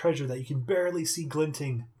of treasure that you can barely see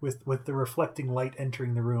glinting with the reflecting light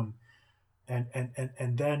entering the room, and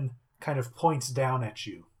then kind of points down at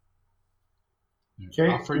you.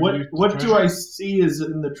 Okay. What do I see is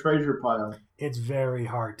in the treasure pile? It's very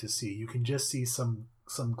hard to see. You can just see some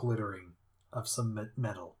glittering of some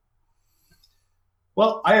metal.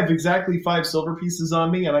 Well, I have exactly 5 silver pieces on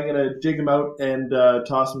me, and I'm going to dig them out and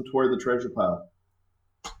toss them toward the treasure pile.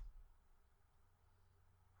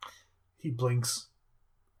 He blinks,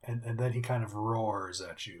 and then he kind of roars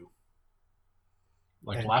at you.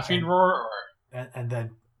 Like laughing roar? Or? And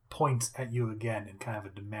then points at you again in kind of a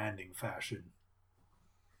demanding fashion.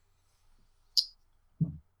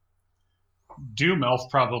 Doom Elf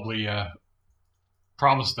probably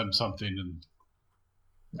promised them something, and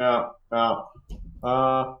and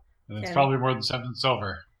it's probably more than 7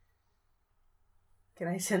 silver. Can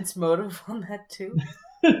I sense motive on that too?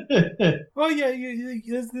 Well, yeah,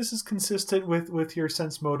 this is consistent with your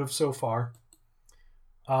sense motive so far.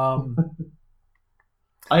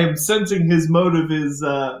 I am sensing his motive is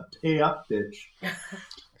pay up, bitch.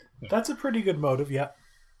 That's a pretty good motive, yeah.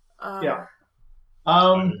 Yeah.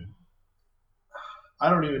 I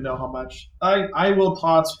don't even know how much. I will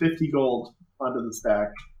toss 50 gold onto the stack.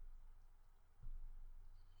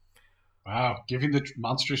 Wow, giving the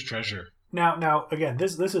monstrous treasure. Now again,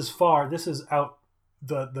 this is far. This is out.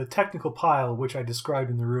 The technical pile which I described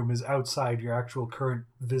in the room is outside your actual current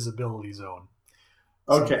visibility zone.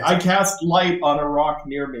 Okay, so I cast light on a rock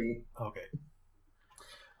near me. Okay.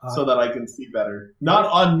 So that I can see better. Not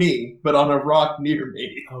on me, but on a rock near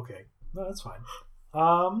me. Okay. No, that's fine.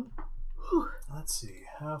 Let's see.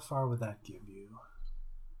 How far would that give you?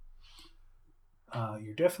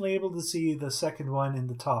 You're definitely able to see the second one in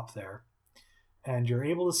the top there. And you're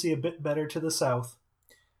able to see a bit better to the south.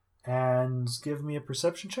 And give me a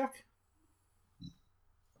perception check.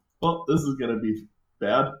 Well, this is going to be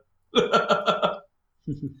bad.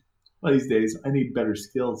 One of these days, I need better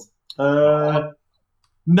skills.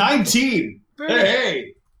 19!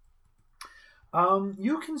 Hey!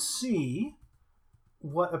 You can see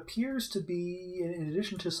what appears to be, in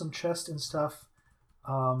addition to some chest and stuff,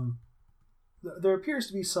 there appears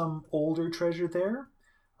to be some older treasure there.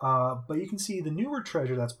 But you can see the newer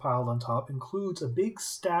treasure that's piled on top includes a big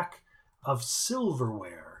stack of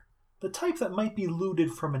silverware, the type that might be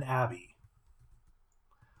looted from an abbey.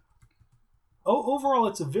 Overall,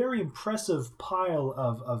 it's a very impressive pile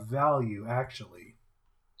of value, actually.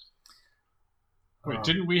 Wait,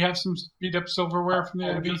 didn't we have some beat up silverware from the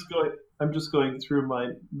abbey? I'm just going through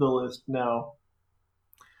the list now.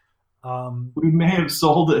 Um, We may have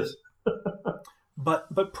sold it.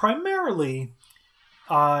 but primarily,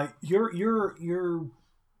 your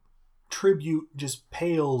tribute just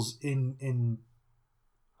pales in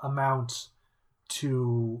amount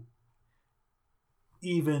to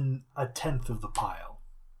even a tenth of the pile.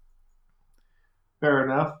 Fair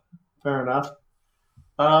enough.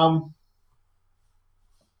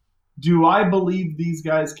 Do I believe these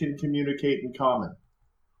guys can communicate in common?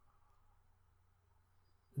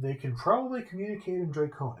 They can probably communicate in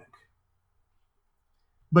Draconic.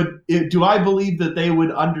 But do I believe that they would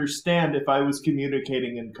understand if I was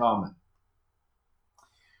communicating in common?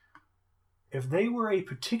 If they were a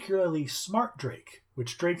particularly smart Drake,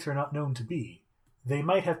 which Drakes are not known to be, they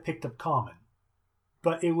might have picked up common.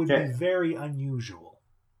 But it would be very unusual.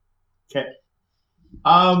 Okay.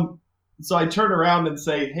 So I turn around and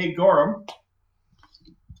say, "Hey, Gorham,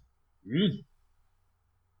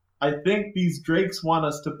 I think these Drakes want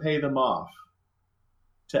us to pay them off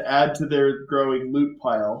to add to their growing loot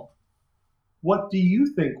pile. What do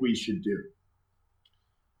you think we should do?"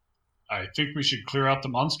 I think we should clear out the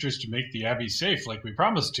monsters to make the abbey safe, like we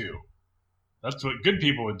promised to. That's what good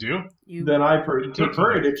people would do. Then I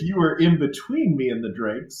prefer it if you were in between me and the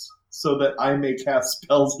Drakes, so that I may cast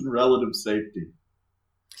spells in relative safety.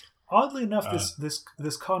 Oddly enough,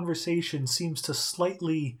 this conversation seems to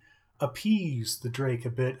slightly appease the Drake a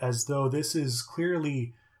bit, as though this is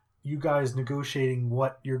clearly you guys negotiating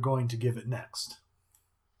what you're going to give it next.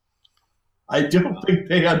 I don't think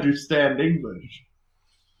they understand English.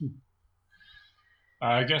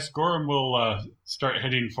 I guess Gorham will start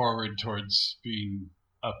heading forward towards being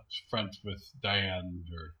up front with Diane,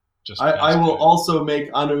 or just. I will also make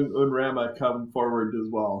Anu Unrama come forward as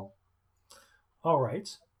well. All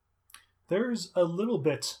right. There's a little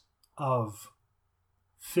bit of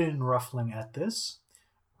fin ruffling at this,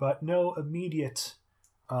 but no immediate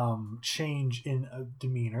change in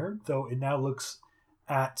demeanor, though it now looks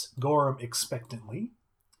at Gorham expectantly.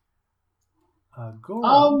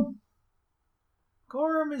 Gorham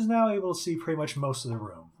is now able to see pretty much most of the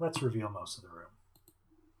room. Let's reveal most of the room,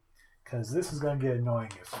 because this is going to get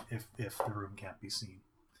annoying if the room can't be seen.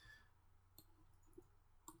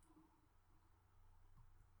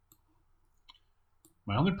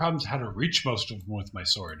 My only problem is how to reach most of them with my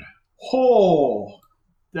sword. Oh,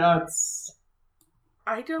 that's...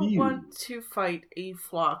 I don't want to fight a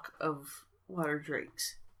flock of water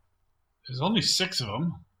drakes. There's only 6 of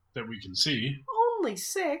them that we can see. Only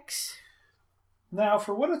 6? Now,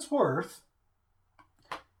 for what it's worth,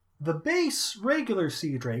 the base regular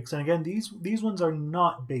sea drakes, and again, these ones are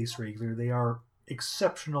not base regular, they are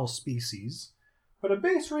exceptional species, but a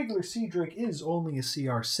base regular sea drake is only a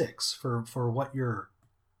CR6 for what your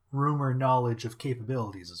rumor knowledge of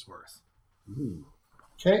capabilities is worth.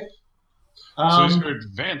 Okay. So these are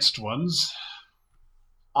advanced ones.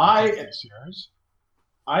 I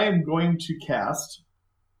am going to cast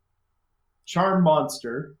Charm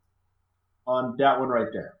Monster on that one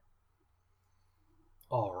right there.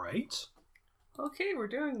 All right. Okay, we're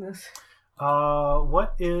doing this.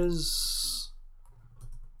 What is...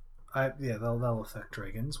 that'll affect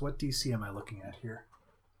dragons. What DC am I looking at here?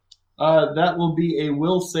 That will be a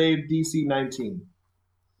will save DC 19.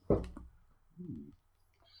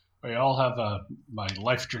 We all have my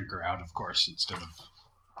life drinker out, of course, instead of...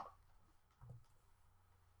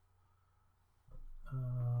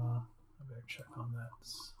 I better check on that.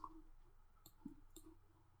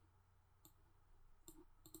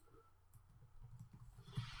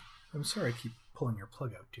 I'm sorry I keep pulling your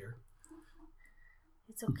plug out, dear.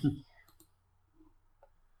 It's okay.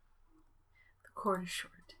 The cord is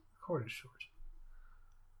short. The cord is short.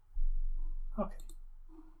 Okay.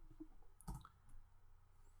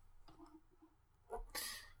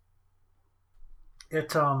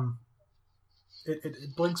 It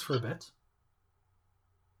blinks for a bit.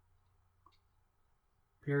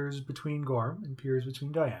 Peers between Gorm and peers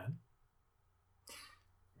between Diane.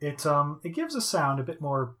 It gives a sound a bit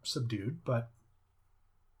more subdued, but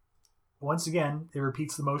once again, it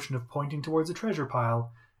repeats the motion of pointing towards a treasure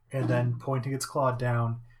pile and then pointing its claw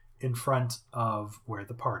down in front of where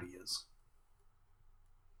the party is.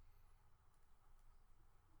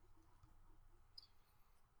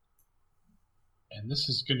 And this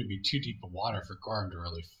is going to be too deep of water for Gorm to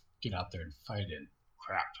really get out there and fight in.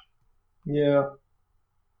 Crap. Yeah.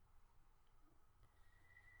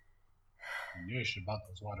 I knew I should have bought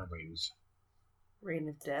those water wings. Rain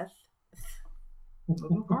of Death.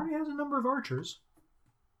 The party has a number of archers.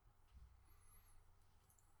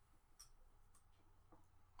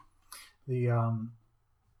 The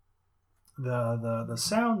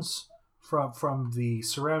sounds from the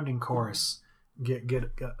surrounding chorus get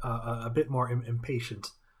a bit more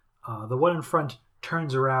impatient. The one in front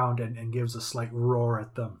turns around and gives a slight roar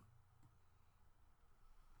at them.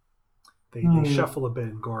 They shuffle a bit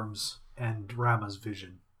in Gorm's and Rama's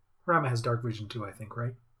vision. Rama has dark vision too, I think,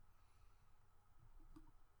 right?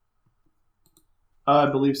 I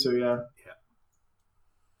believe so, yeah.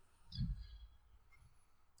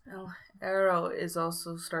 Well, Arrow is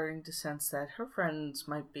also starting to sense that her friends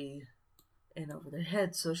might be in over their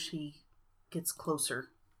heads, so she gets closer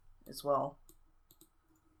as well.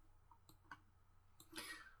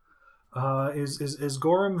 Is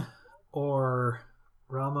Gorm or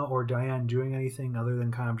Rama or Diane doing anything other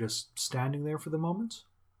than kind of just standing there for the moment?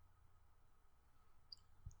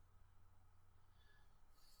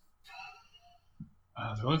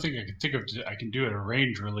 The only thing I can think of I can do at a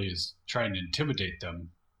range really is try and intimidate them.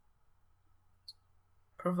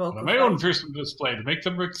 Provoke My own fearsome display to make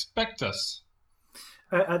them respect us.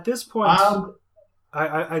 At this point,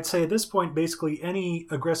 I'd say at this point, basically any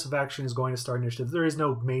aggressive action is going to start initiative. There is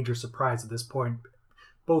no major surprise at this point.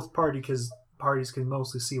 Both parties can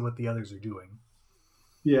mostly see what the others are doing.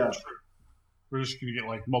 Yeah. We're just going to get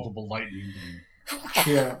like multiple lightning.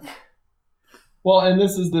 Yeah. Well, and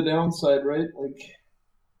this is the downside, right? Like,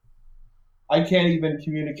 I can't even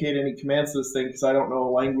communicate any commands to this thing because I don't know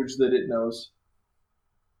a language that it knows.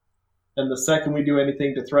 And the second we do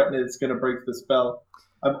anything to threaten it, it's going to break the spell.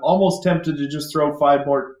 I'm almost tempted to just throw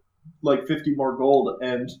 50 more gold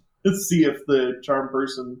and see if the charm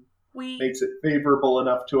person makes it favorable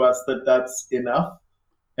enough to us that that's enough.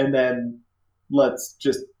 And then let's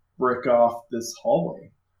just brick off this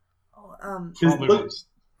hallway.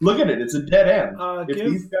 Look at it. It's a dead end. If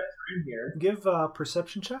these guys are in here... Give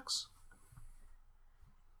perception checks.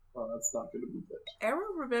 Oh, that's not going to be good.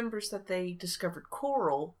 Arrow remembers that they discovered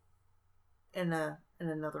coral in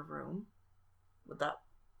another room. Would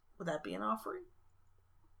that be an offering?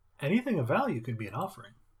 Anything of value could be an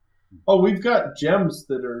offering. Oh, we've got gems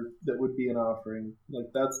that would be an offering. Like,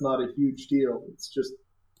 that's not a huge deal. It's just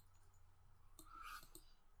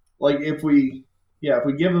like if we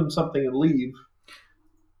give them something and leave.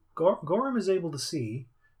 Gorm is able to see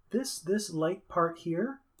this light part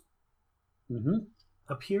here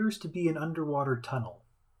appears to be an underwater tunnel.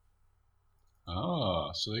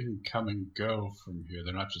 Oh, so they can come and go from here.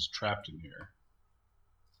 They're not just trapped in here.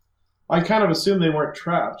 I kind of assumed they weren't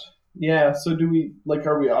trapped. Yeah, so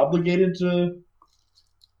are we obligated to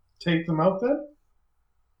take them out then?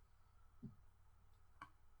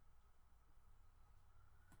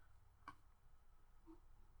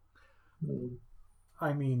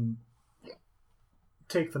 I mean,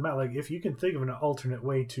 take them out. Like, if you can think of an alternate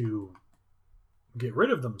way to get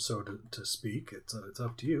rid of them, so to speak, it's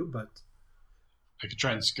up to you. But I could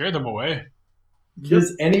try and scare them away.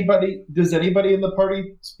 Does anybody in the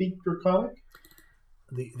party speak Draconic?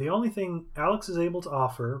 The only thing Alex is able to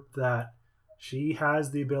offer that she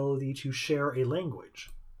has the ability to share a language.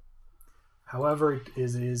 However, it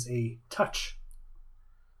is a touch,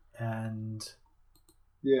 and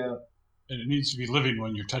yeah, and it needs to be living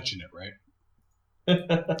when you're touching it, right?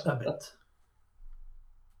 a bit.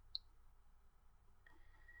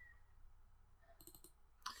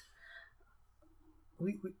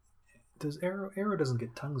 Does Arrow doesn't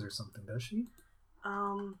get tongues or something, does she?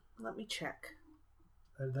 Let me check.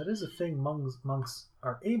 That is a thing monks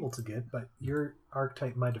are able to get, but your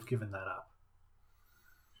archetype might have given that up.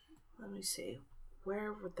 Let me see.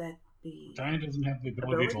 Where would that be? Diane doesn't have the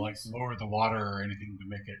ability to lower the water or anything to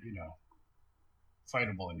make it,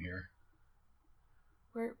 fightable in here.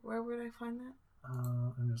 Where would I find that?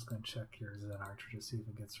 I'm just going to check here as an archer to see if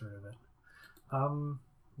it gets rid of it.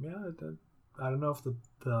 I don't know if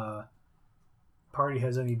the party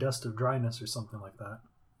has any dust of dryness or something like that.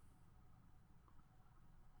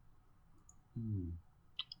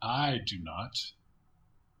 I do not.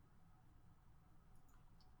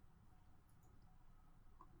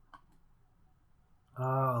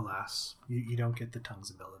 Alas, you don't get the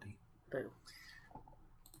tongue's ability. Boo.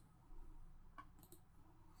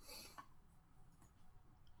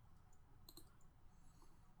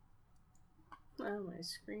 My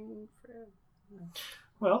screen for...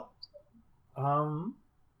 Well,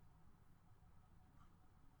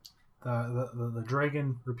 the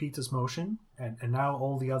dragon repeats its motion, and now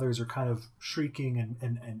all the others are kind of shrieking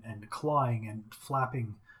and clawing and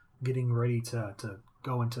flapping, getting ready to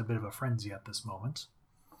go into a bit of a frenzy at this moment.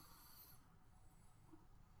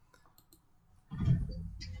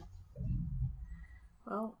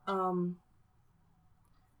 Well,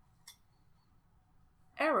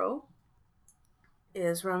 Arrow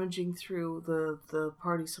is rummaging through the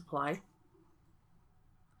party supply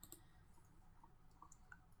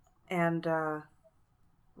and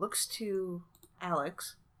looks to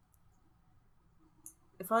Alex.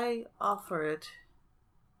 If I offer it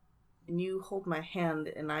and you hold my hand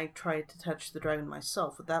and I try to touch the dragon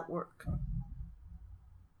myself, would that work?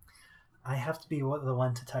 I have to be the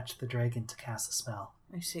one to touch the dragon to cast a spell.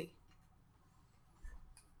 I see.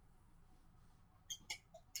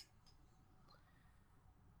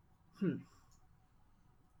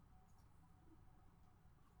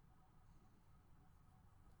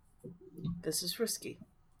 This is risky.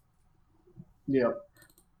 Yep.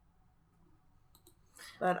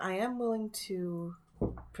 But I am willing to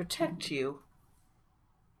protect you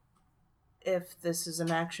if this is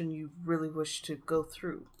an action you really wish to go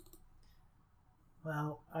through.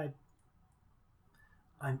 Well,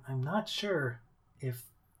 I'm not sure if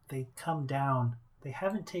they come down. They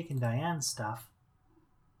haven't taken Diane's stuff.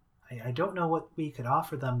 I don't know what we could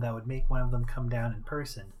offer them that would make one of them come down in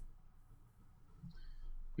person.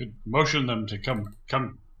 You'd motion them to come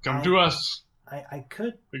to us. I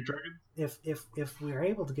could, Big dragon. If we are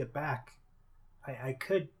able to get back, I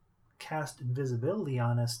could cast invisibility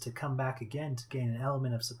on us to come back again to gain an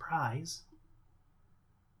element of surprise.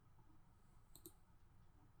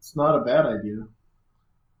 It's not a bad idea.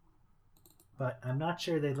 But I'm not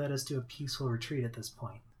sure they'd let us do a peaceful retreat at this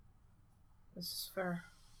point. This is fair.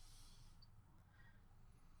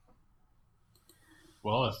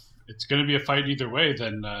 Well, if it's going to be a fight either way,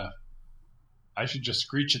 then I should just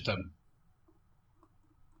screech at them.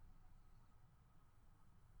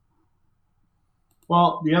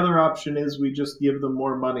 Well, the other option is we just give them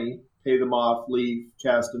more money, pay them off, leave,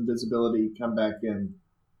 cast invisibility, come back in.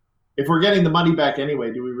 If we're getting the money back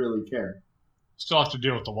anyway, do we really care? Still have to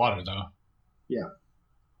deal with the water, though. Yeah.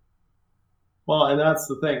 Well, and that's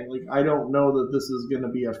the thing. Like, I don't know that this is going to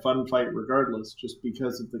be a fun fight regardless, just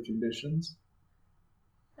because of the conditions.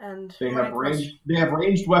 And they have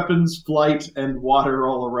ranged weapons, flight, and water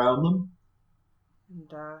all around them.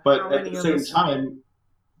 And, but at the same time,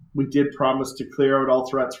 we did promise to clear out all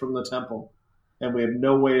threats from the temple, and we have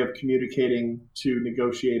no way of communicating to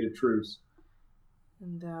negotiate a truce.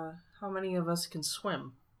 And how many of us can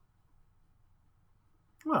swim?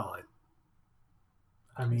 Well,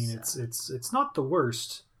 I mean, it's not the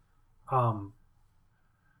worst. I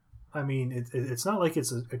mean, it's not like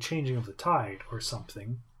it's a changing of the tide or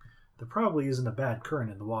something. There probably isn't a bad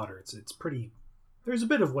current in the water. It's pretty. There's a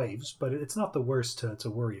bit of waves, but it's not the worst to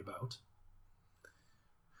worry about.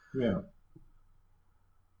 Yeah.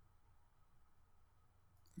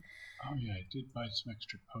 Oh yeah, I did buy some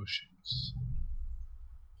extra potions.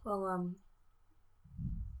 Well,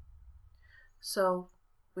 so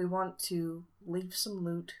we want to leave some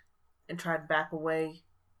loot and try to back away,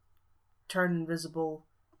 turn invisible,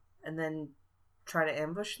 and then try to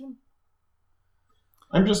ambush them?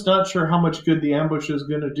 I'm just not sure how much good the ambush is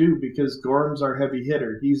going to do, because Gorm's our heavy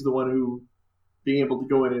hitter. He's the one who being able to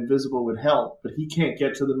go in invisible would help, but he can't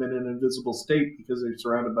get to them in an invisible state because they're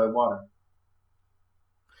surrounded by water.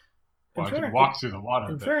 Well, I can walk through the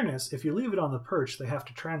water. In fairness, if you leave it on the perch, they have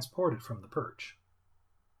to transport it from the perch.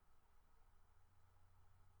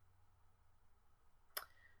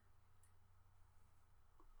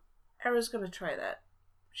 Era's going to try that.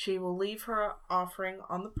 She will leave her offering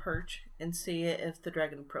on the perch and see if the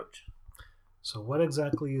dragon approaches. So what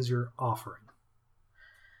exactly is your offering?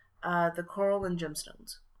 The coral and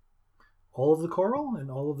gemstones. All of the coral and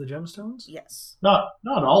all of the gemstones? Yes. Not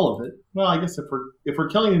all of it. Well, I guess if we're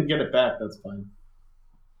killing him, get it back. That's fine.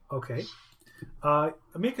 Okay.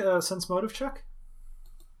 Make a sense motive check.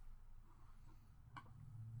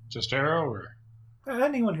 Just arrow, or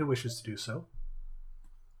anyone who wishes to do so.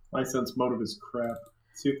 My sense motive is crap.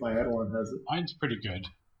 Let's see if my Eidolon has it. Mine's pretty good.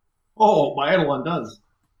 Oh, my Eidolon does.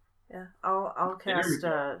 Yeah, I'll cast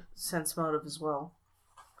sense motive as well.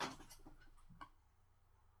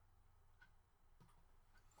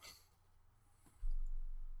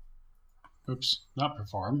 Oops, not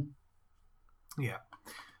perform. Yeah.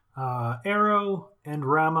 Arrow and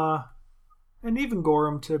Rama, and even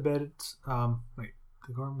Gorham to a bit. The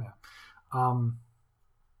Gorham, yeah.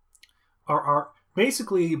 Are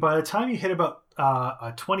basically, by the time you hit about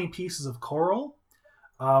 20 pieces of coral.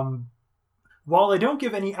 While they don't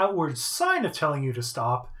give any outward sign of telling you to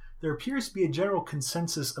stop, there appears to be a general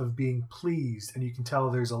consensus of being pleased, and you can tell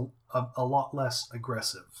there's a lot less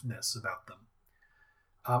aggressiveness about them.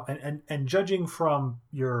 And judging from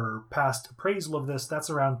your past appraisal of this, that's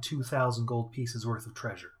around 2,000 gold pieces worth of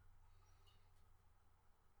treasure.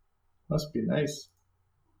 Must be nice.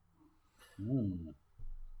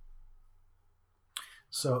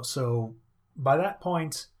 So by that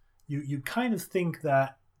point, you kind of think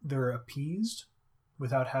that they're appeased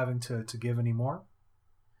without having to give any more.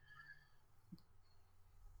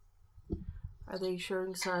 Are they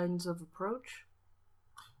showing signs of approach?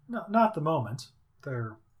 No, not at the moment.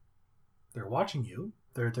 They're watching you.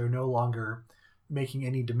 They're no longer making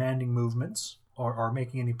any demanding movements or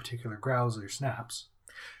making any particular growls or snaps.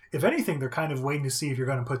 If anything, they're kind of waiting to see if you're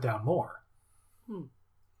going to put down more.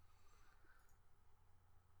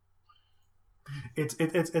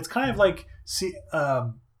 It's kind of like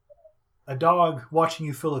a dog watching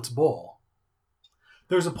you fill its bowl.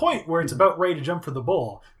 There's a point where it's about ready to jump for the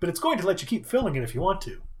bowl, but it's going to let you keep filling it if you want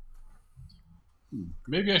to.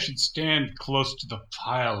 Maybe I should stand close to the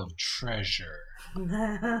pile of treasure.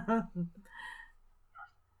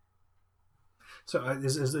 So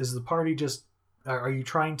is the party just... Are you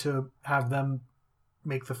trying to have them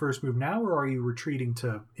make the first move now, or are you retreating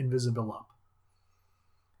to invisible up?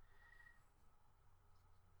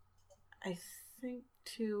 I think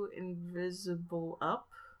to invisible up.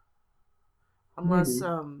 Unless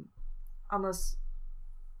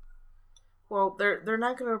well, they're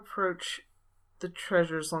not going to approach the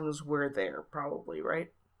treasure as long as we're there, probably,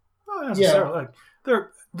 right? Not necessarily. Yeah.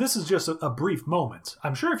 This is just a brief moment.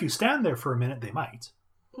 I'm sure if you stand there for a minute, they might.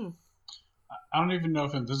 I don't even know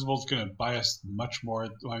if Invisible's going to buy us much more.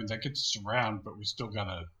 I mean, that gets us around, but we still got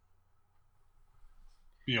to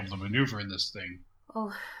be able to maneuver in this thing.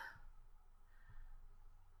 Oh,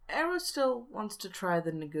 Era still wants to try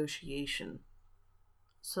the negotiation.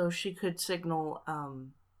 So she could signal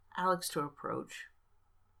Alex to approach.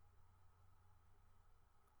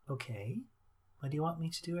 Okay. What do you want me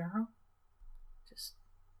to do, Arrow? Just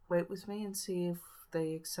wait with me and see if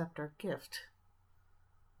they accept our gift.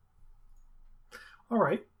 All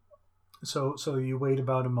right. So you wait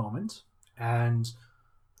about a moment, and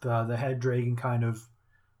the head dragon kind of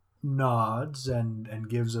nods and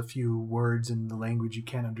gives a few words in the language you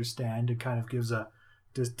can't understand. It kind of gives a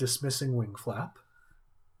dismissing wing flap.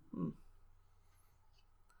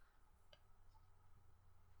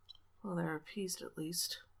 Well, they're appeased at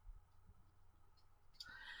least.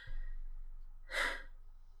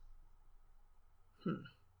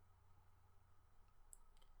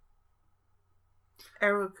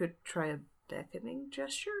 Arrow could try a beckoning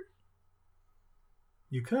gesture?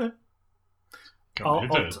 You could.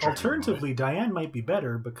 Alternatively, Diane might be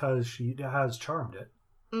better because she has charmed it.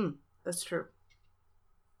 That's true.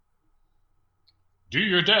 Do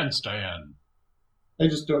your dance, Diane. I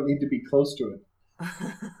just don't need to be close to it.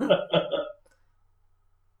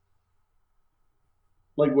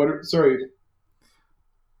 Like what? Sorry.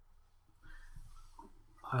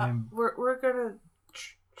 We're gonna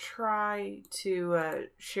try to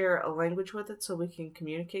share a language with it so we can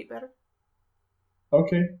communicate better.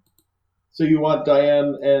 Okay. So you want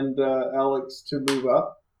Diane and Alex to move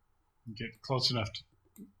up? Get close enough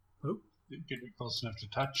to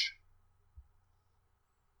touch.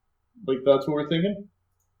 Like that's what we're thinking?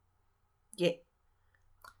 Yeah.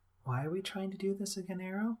 Why are we trying to do this again,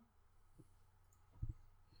 Arrow?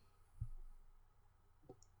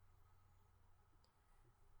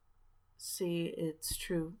 See its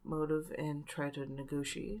true motive and try to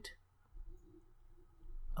negotiate.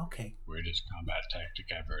 Okay. Weirdest combat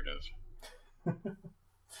tactic I've heard of.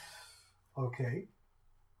 Okay.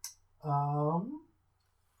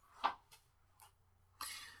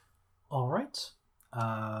 All right.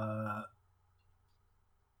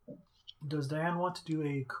 Does Diane want to do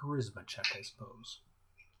a charisma check, I suppose?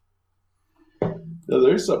 No,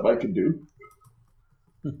 there's something I can do.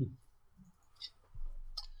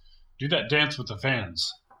 Do that dance with the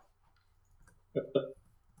fans.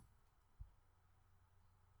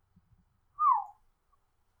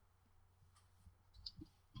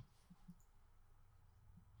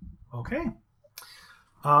 Okay.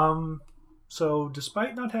 So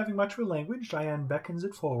despite not having much of a language, Diane beckons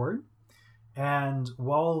it forward. And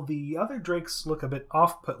while the other drakes look a bit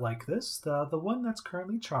off-put like this, the one that's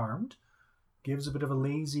currently charmed gives a bit of a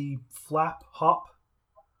lazy flap hop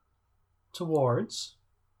towards.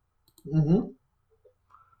 And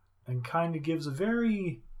kind of gives a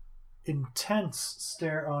very intense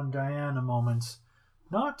stare on Diane a moment.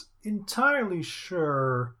 Not entirely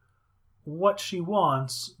sure what she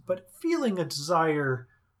wants, but feeling a desire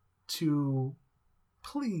to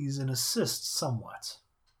please and assist somewhat.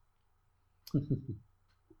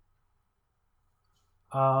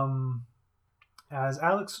 As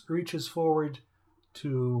Alex reaches forward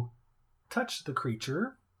to touch the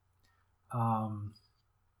creature, stroke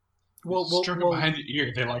it behind the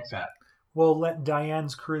ear. They like that. We'll let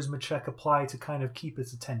Diane's charisma check apply to kind of keep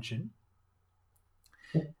its attention.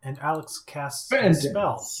 And Alex casts a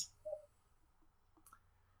spell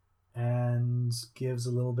and gives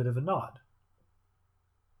a little bit of a nod.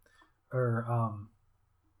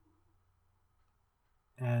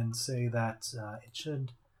 And say that it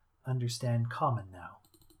should understand common now.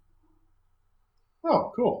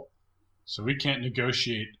 Oh, cool. So we can't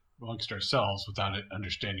negotiate amongst ourselves without it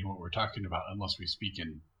understanding what we're talking about unless we speak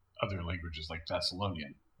in other languages like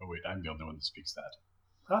Thessalonian. Oh wait, I'm the only one that speaks that.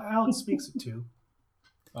 Alex speaks it too.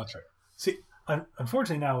 That's right. See,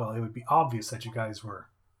 unfortunately now, it would be obvious that you guys were...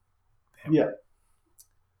 Yeah.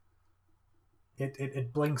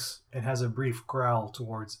 It blinks and has a brief growl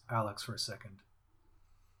towards Alex for a second.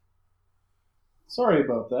 Sorry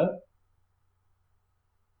about that.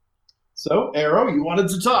 So, Arrow, you wanted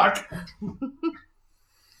to talk.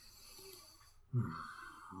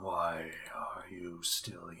 Why are you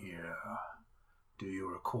still here? Do you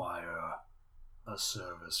require a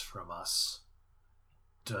service from us?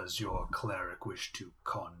 Does your cleric wish to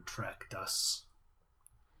contract us?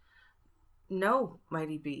 No,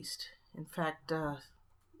 mighty beast. In fact,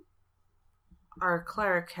 our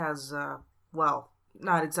cleric has, well,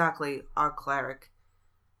 not exactly our cleric.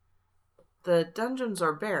 The dungeons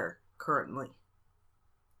are bare, currently.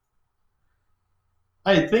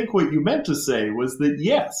 I think what you meant to say was that,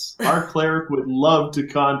 yes, our cleric would love to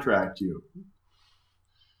contract you.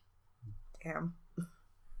 Damn.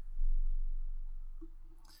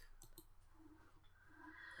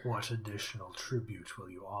 What additional tribute will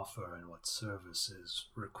you offer and what service is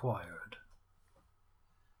required?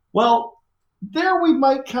 Well, there we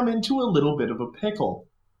might come into a little bit of a pickle.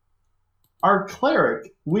 Our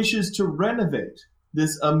cleric wishes to renovate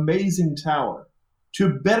this amazing tower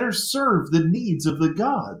to better serve the needs of the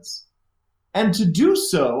gods. And to do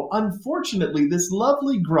so, unfortunately, this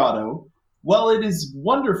lovely grotto, while it is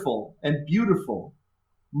wonderful and beautiful,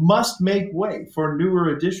 must make way for newer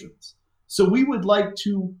additions. So we would like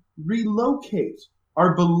to relocate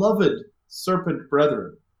our beloved serpent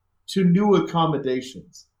brethren to new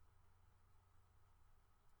accommodations.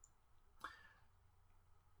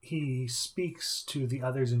 He speaks to the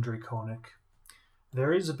others in Draconic.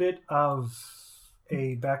 There is a bit of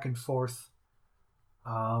a back and forth.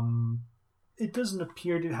 It doesn't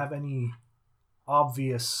appear to have any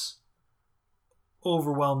obvious,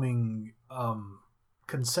 overwhelming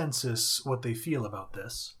consensus what they feel about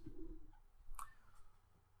this.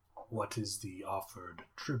 What is the offered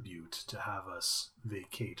tribute to have us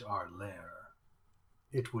vacate our lair?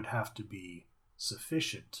 It would have to be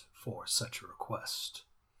sufficient for such a request.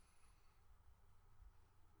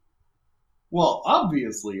 Well,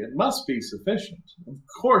 obviously, it must be sufficient. Of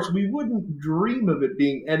course, we wouldn't dream of it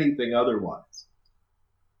being anything otherwise.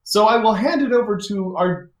 So I will hand it over to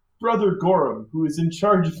our brother Gorham, who is in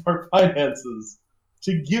charge of our finances,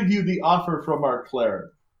 to give you the offer from our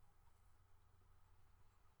cleric.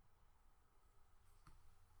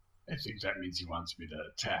 I think that means he wants me to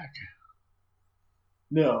attack.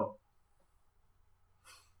 No.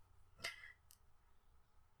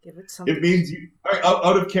 Give it something. It means you are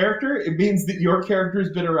out of character. It means that your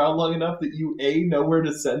character's been around long enough that you A, know where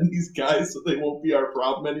to send these guys so they won't be our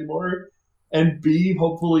problem anymore, and B,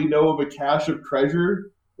 hopefully know of a cache of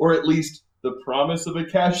treasure, or at least the promise of a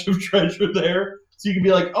cache of treasure there. So you can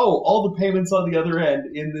be like, oh, all the payments on the other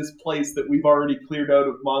end in this place that we've already cleared out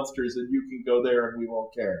of monsters, and you can go there and we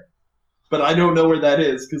won't care. But I don't know where that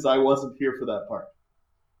is because I wasn't here for that part.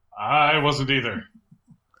 I wasn't either.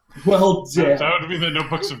 Well, damn. That would be the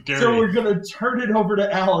notebooks of Gary. So we're going to turn it over to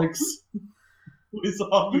Alex, who is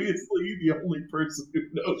obviously the only person who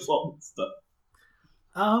knows all this stuff.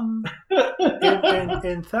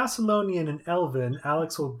 In Thessalonian and Elven,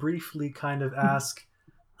 Alex will briefly kind of ask,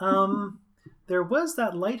 there was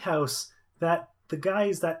that lighthouse that the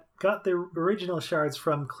guys that got the original shards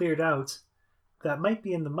from cleared out that might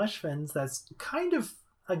be in the Mushfens. That's kind of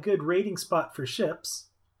a good raiding spot for ships.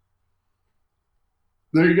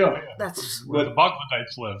 There you go. That's where the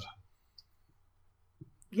Boglodites live.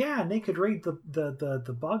 Yeah, and they could raid the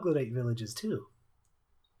Boglodite villages too.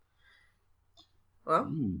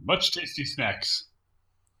 well. Much tasty snacks.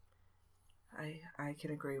 I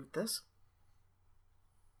can agree with this.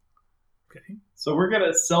 Okay. So we're going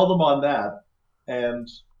to sell them on that, and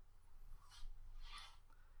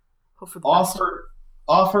Hope for the best.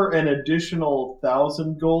 Offer an additional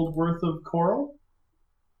 1,000 gold worth of coral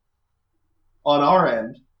on our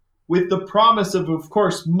end, with the promise of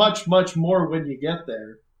course, much, much more when you get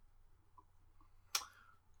there.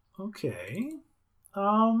 Okay.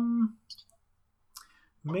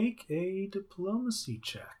 Make a diplomacy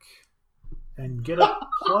check. And get a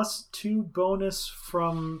 +2 bonus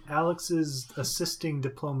from Alex's assisting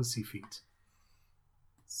diplomacy feat.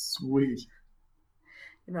 Sweet.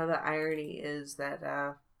 You know, the irony is that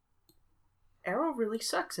Arrow really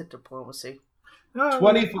sucks at diplomacy.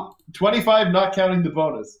 25, not counting the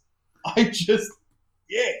bonus.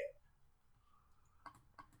 Yeah.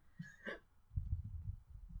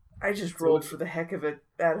 I just rolled for the heck of it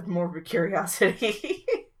out of morbid curiosity.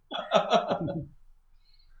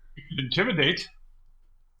 Intimidate.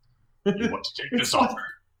 You want to take this offer?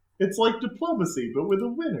 It's like diplomacy, but with a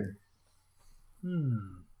winner.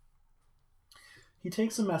 He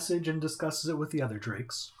takes a message and discusses it with the other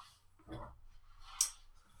drakes.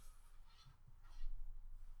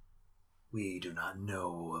 We do not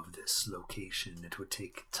know of this location. It would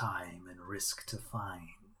take time and risk to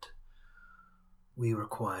find. We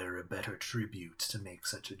require a better tribute to make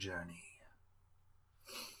such a journey.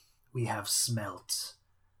 We have smelt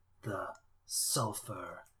the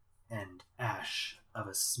sulfur and ash of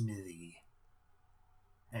a smithy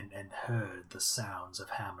and heard the sounds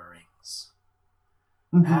of hammerings.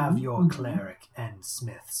 Have your cleric and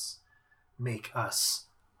smiths make us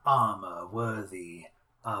armor worthy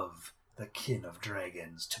of the kin of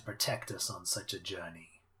dragons to protect us on such a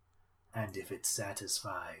journey. And if it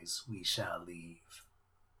satisfies, we shall leave.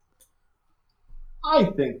 I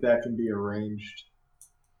think that can be arranged.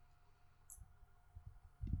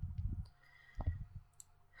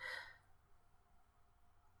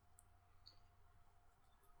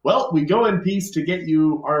 Well, we go in peace to get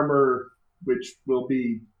you armor, which will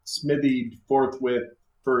be smithied forthwith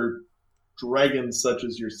for dragons such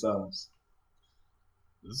as yourselves.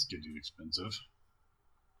 This is getting expensive.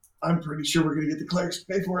 I'm pretty sure we're going to get the clerics to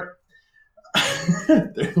pay for it.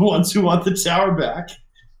 They're the ones who want the tower back.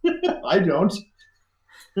 I don't.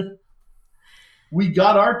 We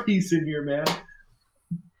got our piece in here, man.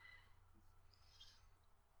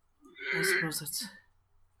 I suppose it's...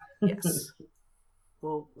 Yes.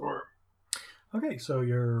 Well, Okay, so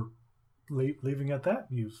you're leaving at that?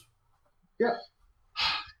 Yeah.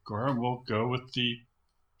 Goran will go with the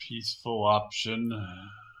peaceful option.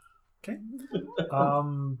 Okay.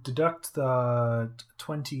 Deduct the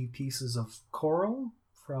 20 pieces of coral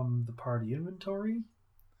from the party inventory.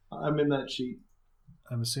 I'm in that sheet.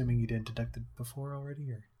 I'm assuming you didn't deduct it before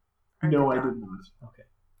already, or? No, I did not. Okay.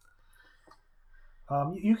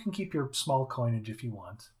 You can keep your small coinage if you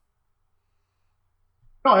want.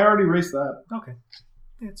 No, I already erased that. Okay.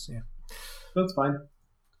 Yeah. That's fine.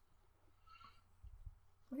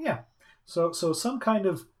 Yeah. So some kind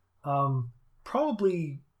of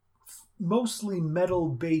probably mostly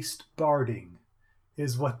metal-based barding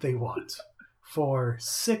is what they want for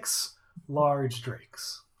 6 large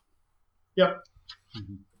drakes. Yep.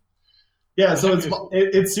 Yeah, so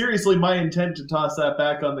it's seriously my intent to toss that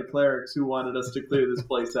back on the clerics who wanted us to clear this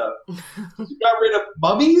place out. We got rid of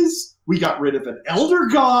mummies. We got rid of an elder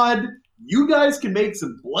god. You guys can make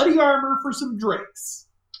some bloody armor for some drakes.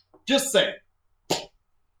 Just saying.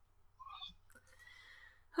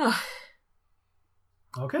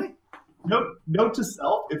 Okay. Note to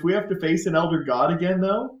self, if we have to face an elder god again,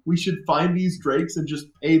 though, we should find these drakes and just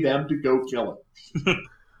pay them to go kill him.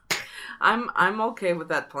 I'm okay with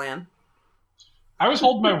that plan. I was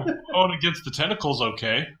holding my own against the tentacles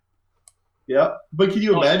okay. Yeah, but can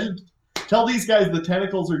you imagine? Tell these guys the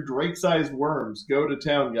tentacles are drake-sized worms. Go to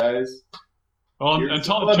town, guys. Well,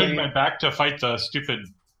 until I turned my back to fight the stupid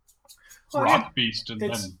rock beast and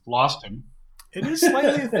then lost him. It is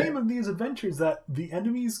slightly a theme of these adventures that the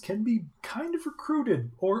enemies can be kind of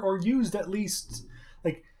recruited or used at least.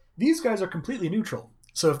 Like, these guys are completely neutral.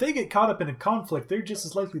 So if they get caught up in a conflict, they're just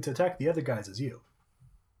as likely to attack the other guys as you.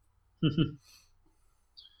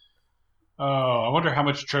 Oh, I wonder how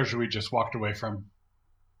much treasure we just walked away from.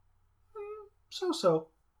 So.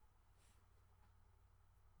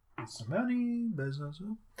 Some money, business.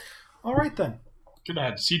 All right, then. Could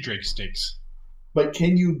have had sea drake steaks. But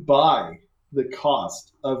can you buy the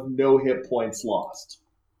cost of no hit points lost?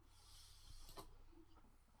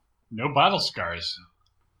 No battle scars.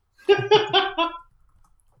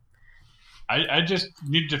 I just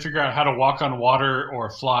need to figure out how to walk on water or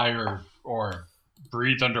fly or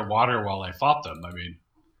breathe underwater while I fought them. I mean...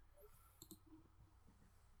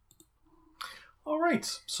 All right,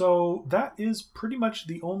 so that is pretty much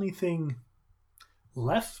the only thing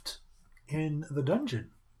left in the dungeon.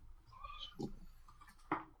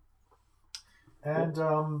 And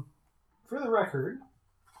for the record,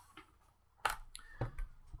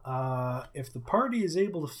 if the party is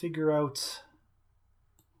able to figure out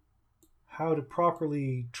how to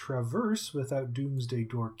properly traverse without Doomsday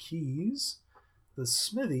Door keys, the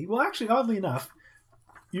smithy... Well, actually, oddly enough,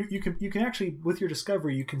 you can actually, with your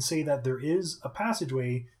discovery, you can say that there is a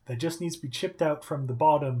passageway that just needs to be chipped out from the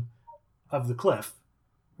bottom of the cliff,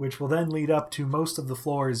 which will then lead up to most of the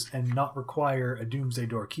floors and not require a Doomsday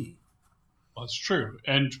Door key. Well, that's true.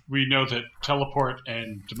 And we know that teleport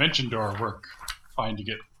and dimension door work fine to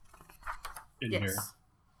get in here.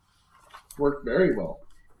 Worked very well.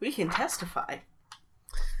 We can testify.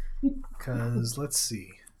 Because, let's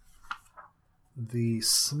see. The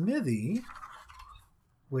smithy,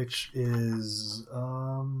 which is...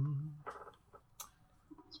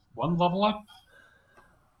 One level up?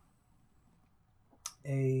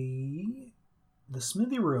 The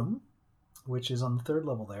smithy room, which is on the 3rd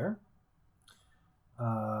level there.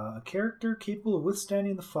 A character capable of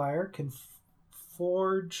withstanding the fire can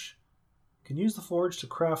use the forge to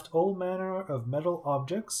craft all manner of metal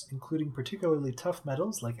objects, including particularly tough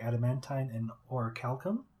metals like adamantine and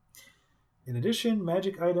orichalcum. In addition,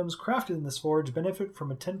 magic items crafted in this forge benefit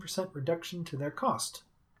from a 10% reduction to their cost.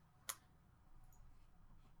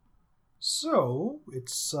 So,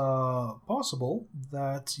 it's possible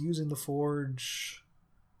that using the forge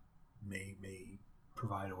may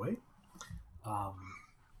provide a way.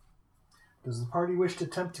 Does the party wish to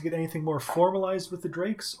attempt to get anything more formalized with the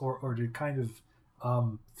Drakes, or to kind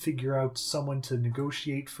of figure out someone to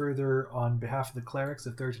negotiate further on behalf of the clerics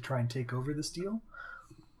if they're to try and take over this deal?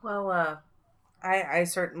 Well, I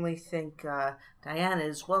certainly think Diana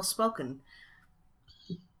is well spoken.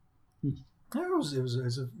 It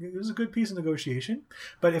was a good piece of negotiation,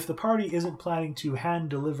 but if the party isn't planning to hand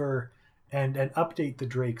deliver and update the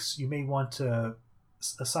Drakes, you may want to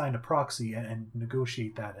assign a proxy and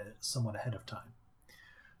negotiate that somewhat ahead of time.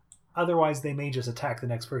 Otherwise, they may just attack the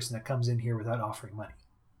next person that comes in here without offering money.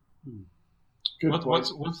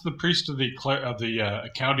 What's the priest of the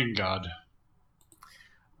accounting god?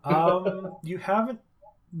 You haven't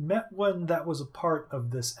met one that was a part of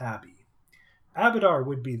this abbey. Abadar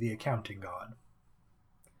would be the accounting god.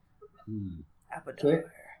 Abadar. Okay.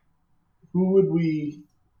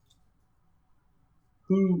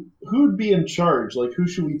 Who'd be in charge? Like, who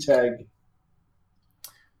should we tag?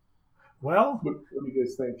 Well, what do you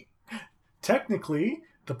guys think? Technically,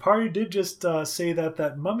 the party did just say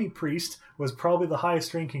that mummy priest was probably the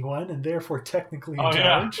highest ranking one, and therefore technically in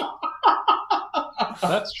charge. Yeah.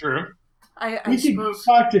 That's true. We can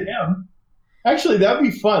talk to him. Actually, that'd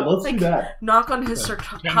be fun. Let's do that. Knock on his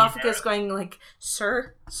sarcophagus, going like,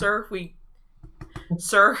 "Sir,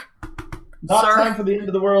 Not time for the end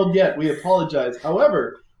of the world yet. We apologize.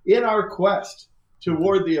 However, in our quest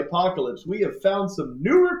toward the apocalypse, we have found some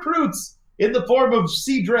new recruits in the form of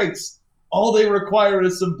sea drakes. All they require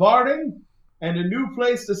is some barding and a new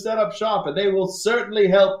place to set up shop, and they will certainly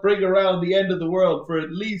help bring around the end of the world for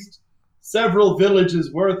at least several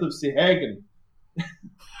villages worth of Sehagen.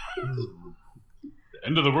 The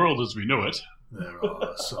end of the world as we know it. There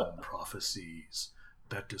are some prophecies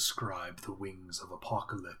that describe the wings of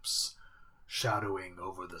apocalypse shadowing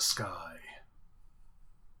over the sky.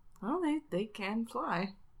 Well, they can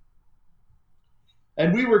fly.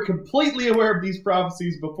 And we were completely aware of these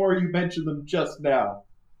prophecies before you mentioned them just now.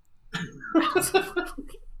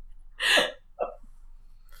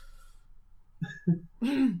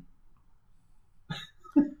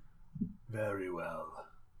 Very well.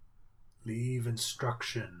 Leave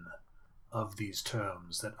instruction of these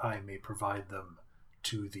terms that I may provide them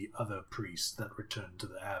to the other priests that return to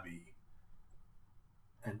the abbey.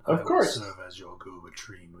 And I will serve as your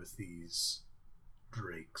go-between with these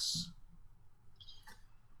drakes.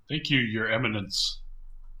 Thank you, Your Eminence.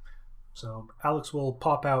 So Alex will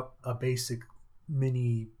pop out a basic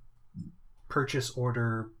mini purchase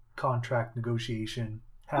order contract negotiation,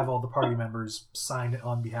 have all the party members sign it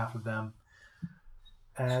on behalf of them,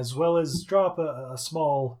 as well as drop a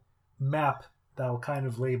small map that will kind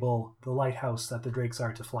of label the lighthouse that the drakes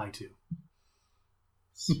are to fly to.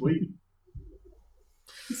 Sweet.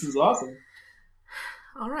 This is awesome.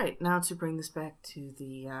 All right, now to bring this back to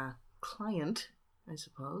the client, I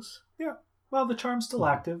suppose. Yeah, well, the charm's still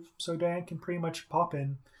active, so Diane can pretty much pop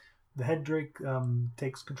in. The head drake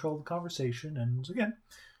takes control of the conversation, and again,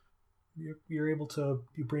 you're able to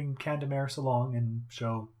bring Candemaris along and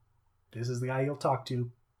show this is the guy you'll talk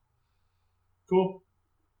to. Cool.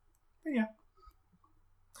 But yeah.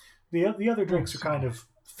 The other drakes are kind of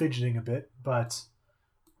fidgeting a bit, but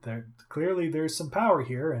clearly there's some power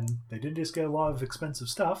here, and they did just get a lot of expensive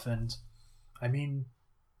stuff, and I mean,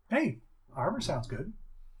 hey, Armor sounds good.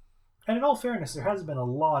 And in all fairness, there has been a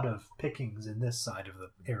lot of pickings in this side of the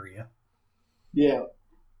area. Yeah.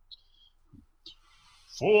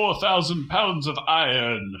 4,000 pounds of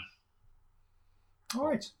iron. All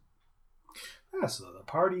right. Yeah, so the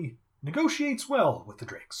party negotiates well with the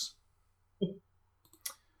Drakes.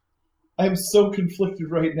 I'm so conflicted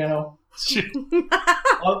right now.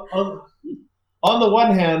 On the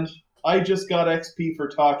one hand, I just got XP for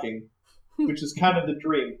talking, which is kind of the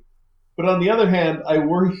dream. But on the other hand, I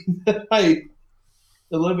worry that I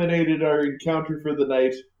eliminated our encounter for the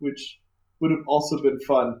night, which would have also been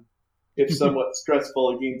fun, if somewhat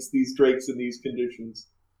stressful against these drakes in these conditions.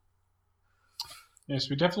 Yes,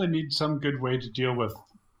 we definitely need some good way to deal with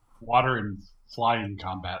water and flying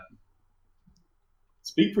combat.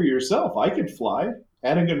 Speak for yourself. I can fly.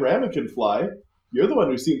 Anakin Rama can fly. You're the one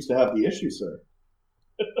who seems to have the issue, sir.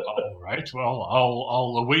 All right. Well,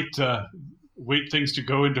 I'll wait things to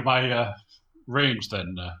go into my range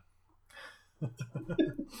then.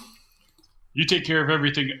 You take care of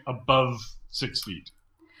everything above 6 feet.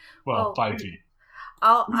 Well, 5 feet.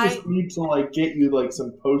 We just need to get you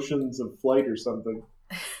some potions of flight or something.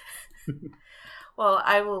 Well,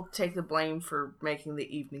 I will take the blame for making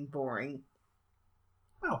the evening boring.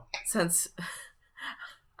 Oh. Since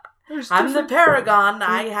I'm the Paragon,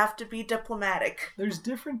 I have to be diplomatic. There's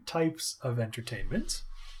different types of entertainment.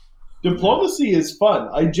 Diplomacy is fun.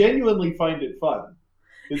 I genuinely find it fun.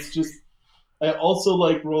 It's just, I also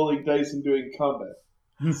like rolling dice and doing combat.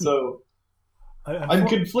 So, I'm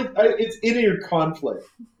conflicted. It's inner conflict.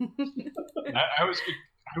 I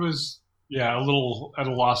was a little at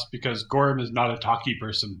a loss because Gorham is not a talky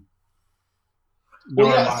person.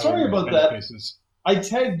 Sorry about that. Cases. I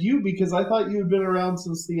tagged you because I thought you had been around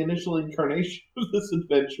since the initial incarnation of this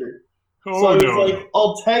adventure. So I was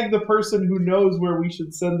I'll tag the person who knows where we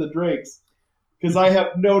should send the drakes. Because I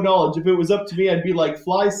have no knowledge. If it was up to me, I'd be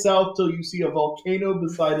fly south till you see a volcano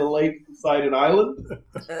beside a lake beside an island.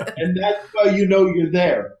 And that's how you know you're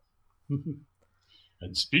there.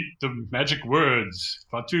 And speak the magic words.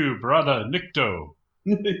 Fatu, Barada, Nikto.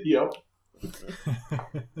 Yep.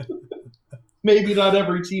 Maybe not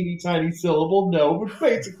every teeny tiny syllable, no, but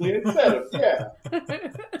basically it's said it, yeah.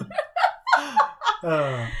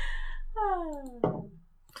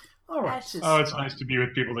 All right. It's nice to be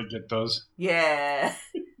with people that get those. Yeah.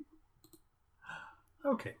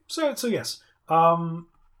 Okay. So yes.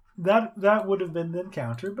 That would have been the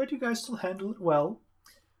encounter, but you guys still handle it well.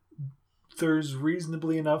 There's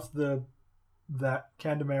reasonably enough that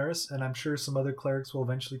Candemaris, and I'm sure some other clerics will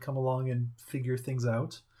eventually come along and figure things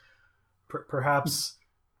out. Perhaps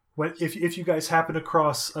if you guys happen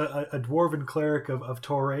across a dwarven cleric of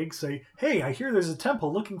Toreg, say, hey, I hear there's a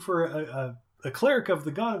temple looking for a cleric of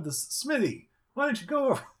the god of the smithy. Why don't you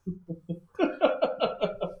go over?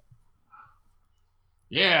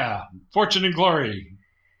 Yeah, fortune and glory.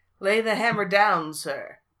 Lay the hammer down,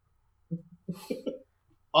 sir.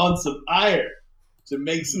 On some iron to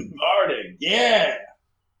make some barding. Yeah.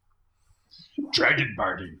 Dragon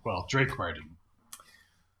barding. Well, Drake barding.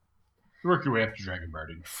 Work your way up to dragon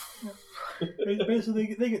barding. Yeah.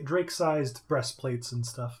 Basically, they get Drake-sized breastplates and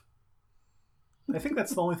stuff. I think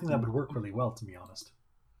that's the only thing that would work really well, to be honest.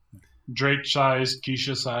 Drake size,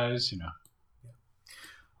 Keisha size,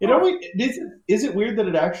 Is it weird that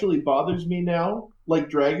it actually bothers me now, like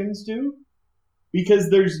dragons do? Because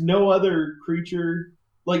there's no other creature,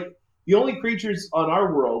 the only creatures on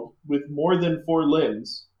our world with more than 4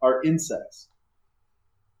 limbs are insects.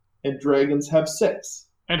 And dragons have 6.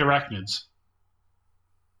 And arachnids.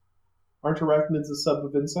 Aren't arachnids a sub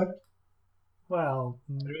of insect? Well,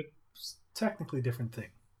 it's technically a different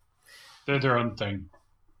thing. They're their own thing.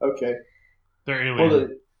 Okay. They're alien. Well,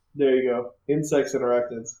 there you go. Insects and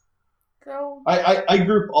arachnids. So, I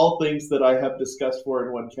group all things that I have discussed for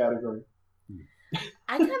in one category.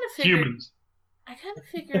 I kind of figured... Humans. I kind of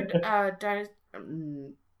figured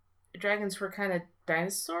dragons were kind of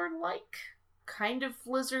dinosaur-like. Kind of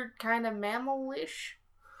lizard, kind of mammal-ish.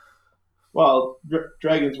 Well,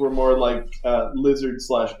 dragons were more like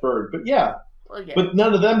lizard/bird, but yeah. Well, yeah. But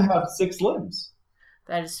none of them have 6 limbs.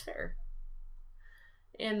 That is fair.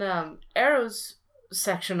 In Arrow's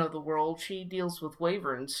section of the world, she deals with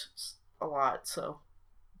wyverns a lot, so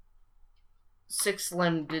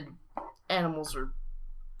 6-limbed animals are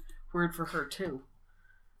weird for her too.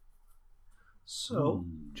 So,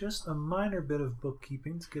 just a minor bit of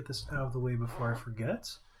bookkeeping to get this out of the way before I forget,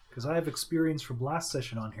 because I have experience from last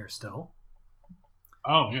session on here still.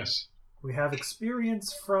 Oh, yes. We have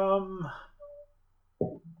experience from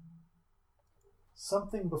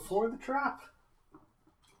something before the trap.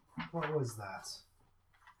 What was that?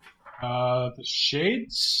 The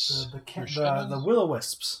shades? The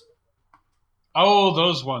will-o-wisps. Oh,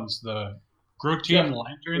 those ones. The Grotean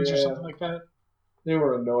lanterns or something like that? They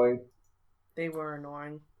were annoying. They were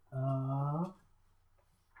annoying. And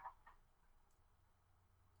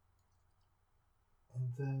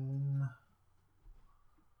then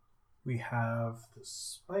we have the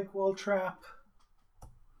spike wall trap.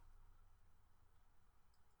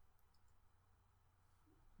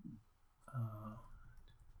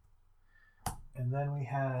 And then we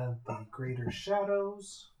have the greater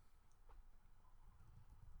shadows.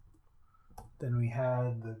 Then we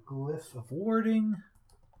had the glyph of warding.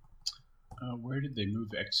 Where did they move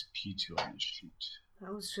XP to on the sheet? I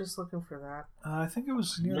was just looking for that. I think it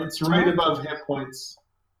was near. It's right above hit points.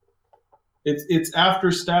 It's after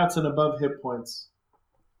stats and above hit points.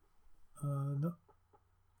 No.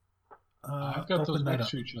 I've got those next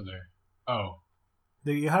to each other. Oh.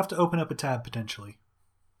 You have to open up a tab potentially.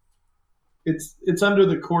 It's under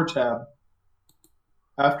the core tab.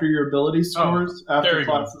 After your ability scores, after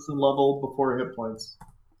classes and level, before hit points.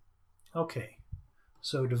 Okay.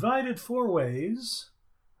 So divided 4 ways,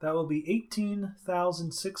 that will be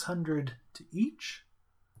 18,600 to each,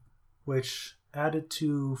 which added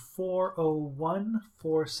to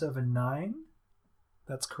 401,479.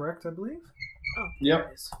 That's correct, I believe. Oh, yep.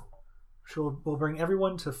 It is. Which will bring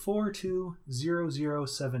everyone to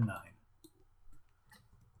 420079.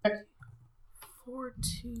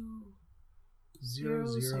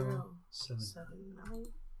 420079.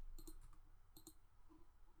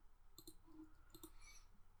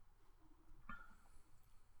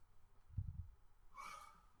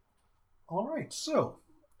 All right, so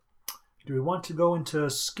do we want to go into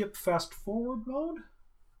skip fast forward mode?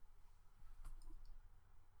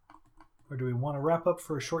 Or do we want to wrap up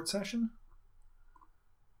for a short session?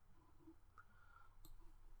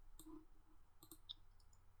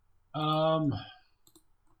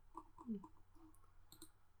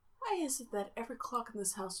 Why is it that every clock in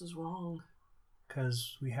this house is wrong?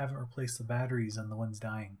 Because we haven't replaced the batteries on the ones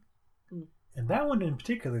dying. Mm. And that one in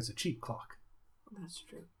particular is a cheap clock. That's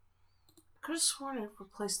true. I could have sworn I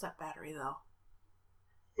replaced that battery, though.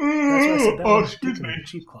 That's why I said that one in particular is a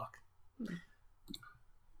cheap clock.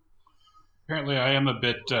 Apparently I am a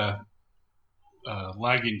bit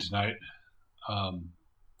lagging tonight.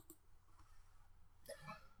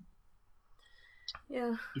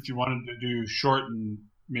 Yeah. If you wanted to do short and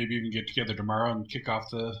maybe even get together tomorrow and kick off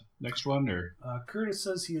the next one, or Curtis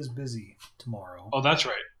says he is busy tomorrow. Oh, that's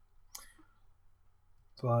right.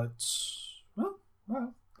 But well,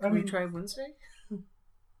 Can we try Wednesday?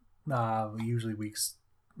 Nah, usually weeks.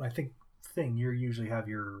 I think you usually have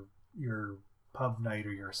your pub night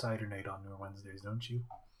or your cider night on your Wednesdays, don't you?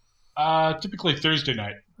 Typically Thursday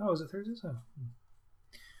night. Oh, is it Thursdays?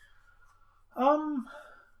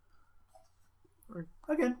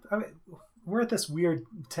 Again, we're at this weird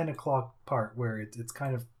 10 o'clock part where it's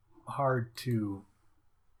kind of hard to,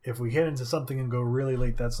 if we hit into something and go really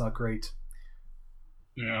late, that's not great.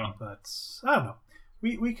 Yeah. But I don't know.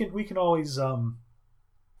 We can always I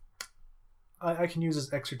can use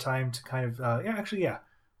this extra time to kind of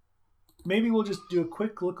maybe we'll just do a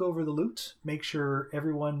quick look over the loot, make sure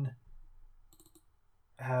everyone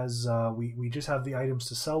has we just have the items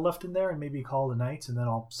to sell left in there, and maybe call it a night, and then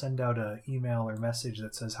I'll send out an email or message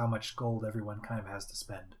that says how much gold everyone kind of has to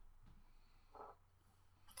spend.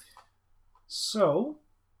 So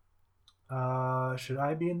should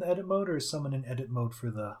I be in the edit mode, or is someone in edit mode for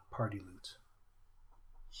the party loot?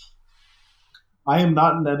 I am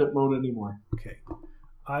not in edit mode anymore. Okay.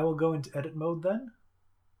 I will go into edit mode then.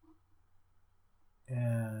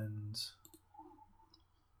 And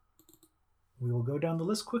we will go down the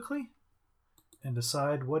list quickly and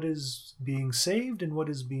decide what is being saved and what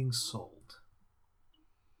is being sold.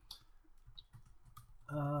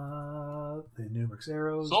 The Numerix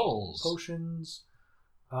arrows, Souls. Potions,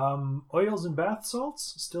 oils and bath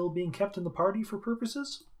salts still being kept in the party for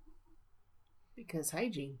purposes. Because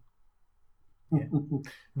hygiene. Yeah.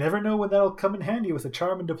 Never know when that'll come in handy with a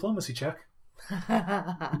charm and diplomacy check.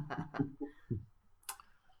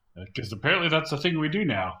 Because apparently that's the thing we do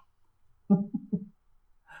now.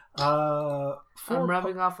 I'm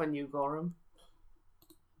rubbing off on you, Gorham.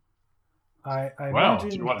 I well, imagine,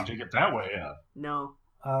 if you want to take it that way, yeah. No.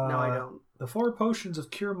 No, I don't. The 4 potions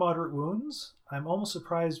of cure moderate wounds. I'm almost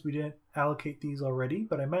surprised we didn't allocate these already,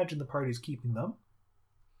 but I imagine the party's keeping them.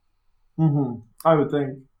 I would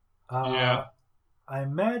think. Yeah. I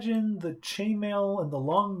imagine the chainmail and the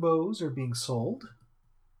longbows are being sold,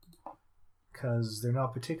 because they're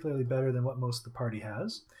not particularly better than what most of the party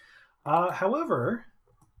has. However,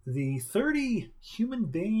 the 30 human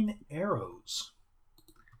bane arrows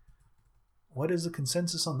What is the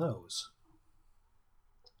consensus on those?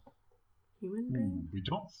 Human being? We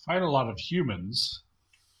don't fight a lot of humans.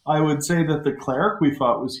 I would say that the cleric we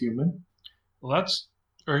fought was human. Well,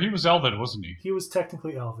 he was Elven, wasn't he? He was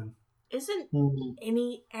technically elven. Isn't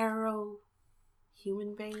any arrow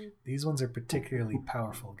human bane? These ones are particularly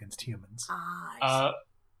powerful against humans. I see.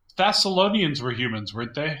 Thessalonians were humans,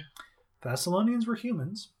 weren't they? Thessalonians were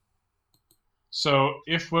humans. So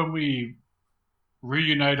if when we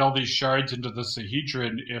reunite all these shards into the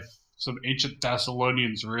Sahedron, if some ancient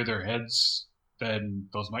Thessalonians rear their heads, then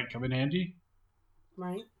those might come in handy?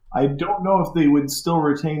 Right. I don't know if they would still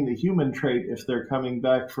retain the human trait if they're coming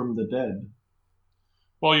back from the dead.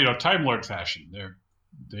 Well, Time Lord fashion.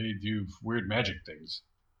 They do weird magic things.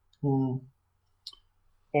 Hmm.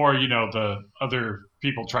 Or, the other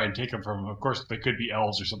people try and take them from them. Of course, they could be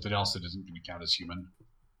elves or something else that isn't going to count as human.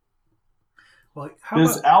 Well,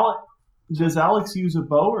 Does Alex use a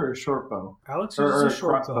bow or a short bow? Alex uses or a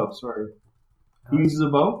short crossbow, bow. sorry. He uses a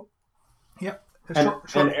bow? Yep. And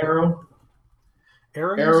arrow?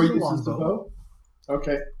 Arrow uses a uses the longbow. bow?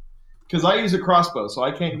 Okay. Because I use a crossbow, so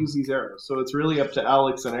I can't use these arrows. So it's really up to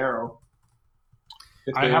Alex and Arrow.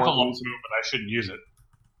 I have a longbow, but I shouldn't use it.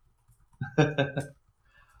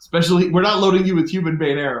 Especially, we're not loading you with human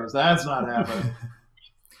bane arrows. That's not happening.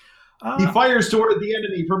 He fires toward the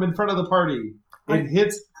enemy from in front of the party. It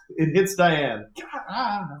hits Diane.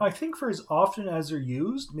 I think for as often as they're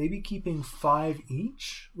used, maybe keeping 5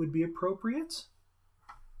 each would be appropriate.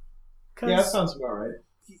 Yeah, that sounds about right.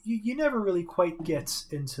 You never really quite get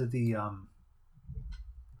into the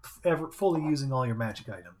ever fully using all your magic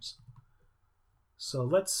items. So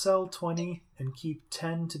let's sell 20 and keep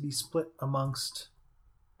 10 to be split amongst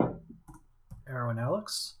Arrow and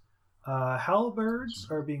Alex. Halberds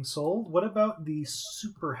are being sold. What about the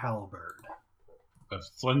super halberd? The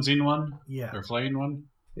flensing one? Yeah. Or flaying one?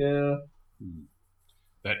 Yeah.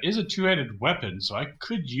 That is a two-handed weapon, so I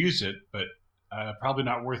could use it, but probably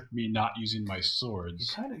not worth me not using my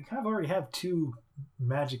swords. You kind of already have 2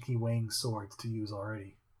 magic-y weighing swords to use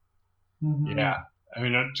already. Mm-hmm. Yeah. I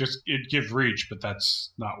mean, it gives reach, but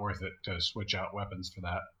that's not worth it to switch out weapons for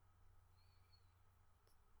that.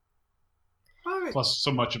 All right. Plus, so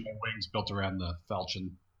much of my wings built around the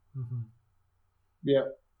falchion. Mm-hmm. Yeah.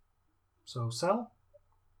 So sell?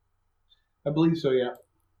 I believe so, yeah.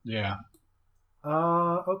 Yeah.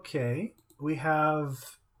 Okay. We have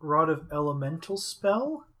Rod of Elemental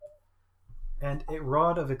spell and a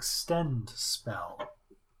Rod of Extend spell.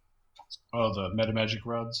 Oh, the metamagic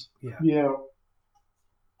rods? Yeah. Yeah.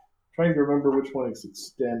 Trying to remember which one is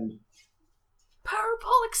extend. Power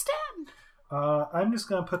Pole Extend! I'm just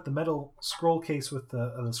going to put the metal scroll case with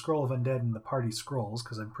the Scroll of Undead in the party scrolls,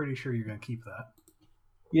 because I'm pretty sure you're going to keep that.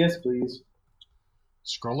 Yes, please.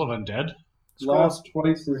 Scroll of Undead? Last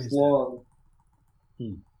twice as long.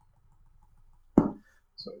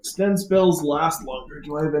 So extend spells last longer.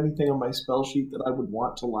 Do I have anything on my spell sheet that I would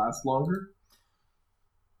want to last longer?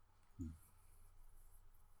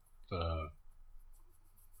 The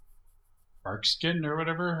Barkskin or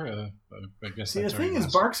whatever? I guess. See, the thing is,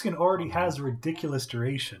 Barkskin already has a ridiculous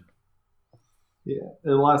duration. Yeah,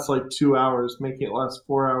 it lasts like 2 hours. Making it last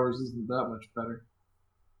 4 hours isn't that much better.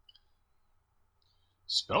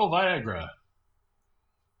 Spell Viagra.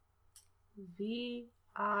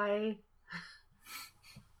 V-I...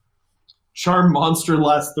 Charm Monster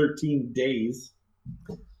lasts 13 days.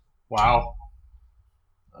 Wow.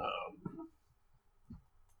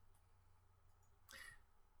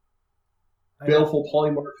 Baleful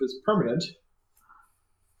Polymorph is permanent.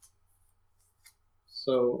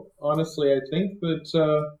 So, honestly, I think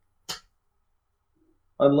that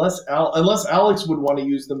unless Alex would want to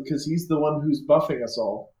use them because he's the one who's buffing us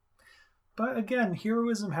all. But again,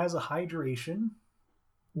 heroism has a high duration.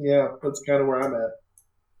 Yeah, that's kind of where I'm at.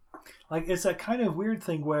 Like, it's that kind of weird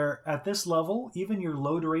thing where at this level, even your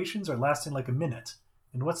low durations are lasting like a minute.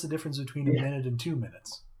 And what's the difference between a minute and 2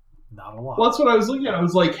 minutes? Not a lot. Well, that's what I was looking at. I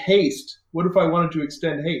was like, haste. What if I wanted to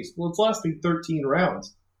extend haste? Well, it's lasting 13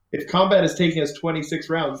 rounds. If combat is taking us 26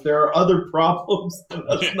 rounds, there are other problems than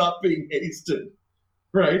us not being hasted.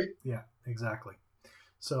 Right? Yeah, exactly.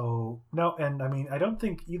 So, no, and I mean, I don't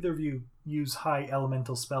think either of you use high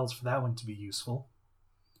elemental spells for that one to be useful.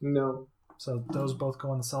 No. So those both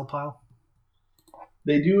go on the sell pile?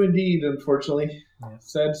 They do indeed, unfortunately. Yeah.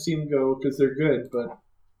 Sad to see them go because they're good, but...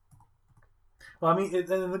 Well, I mean,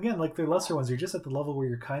 and again, like they're lesser ones, you're just at the level where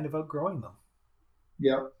you're kind of outgrowing them.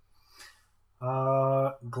 Yeah.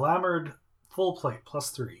 Glamored full plate,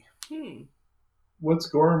 +3. What's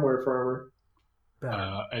Gorham wear for armor?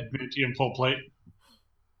 Better. Adamantium full plate.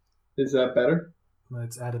 Is that better?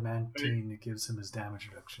 It's adamantine, it gives him his damage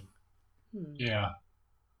reduction. Yeah.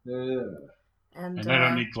 And I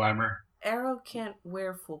don't need glamour. Arrow can't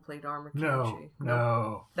wear full plate armor, can No, she?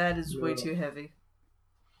 no. That is way too heavy.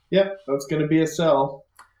 Yep, that's going to be a sell.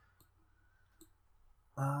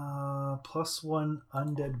 +1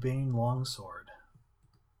 Undead Bane Longsword.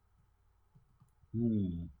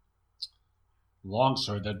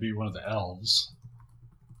 Longsword, that'd be one of the elves.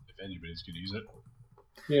 If anybody's going to use it.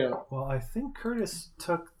 Yeah. Well, I think Curtis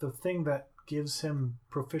took the thing that gives him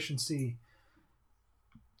proficiency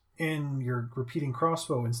in your repeating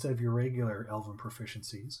crossbow instead of your regular elven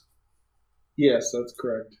proficiencies. Yes, that's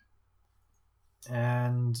correct.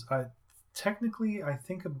 And technically, I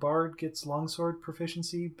think a bard gets longsword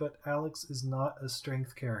proficiency, but Alex is not a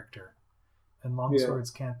strength character, and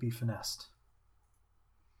longswords can't be finessed.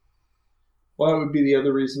 Well, that would be the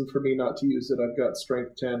other reason for me not to use it. I've got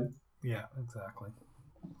strength 10. Yeah, exactly.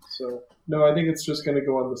 So, no, I think it's just going to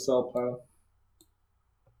go on the sell pile.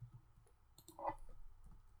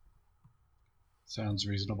 Sounds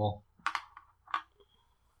reasonable.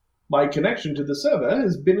 My connection to the server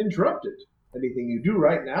has been interrupted. Anything you do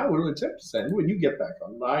right now will attempt to send when you get back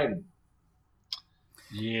online.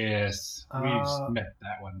 Yes, we've met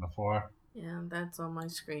that one before. Yeah, that's on my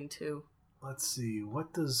screen too. Let's see,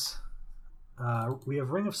 what does... we have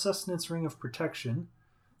Ring of Sustenance, Ring of Protection,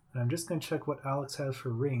 and I'm just going to check what Alex has for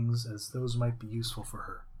rings, as those might be useful for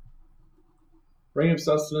her. Ring of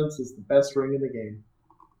Sustenance is the best ring in the game.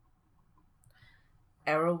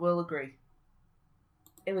 Arrow will agree.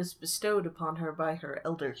 It was bestowed upon her by her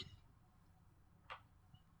elder.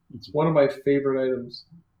 It's one of my favorite items.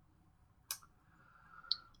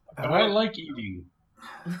 But I like eating.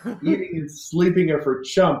 Eating and sleeping are for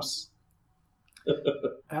chumps.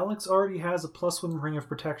 Alex already has a +1 Ring of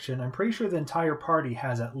Protection. I'm pretty sure the entire party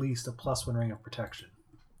has at least a +1 Ring of Protection.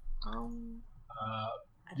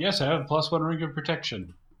 Yes, I have a +1 Ring of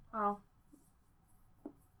Protection. Oh.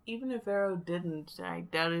 Even if Arrow didn't, I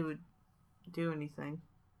doubt it would do anything.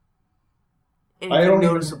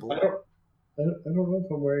 Noticeable. I don't know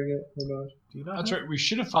if I'm wearing it or not. Do you not? That's right. We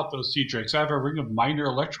should have fought those sea drakes. I have a Ring of Minor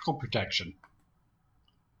Electrical Protection.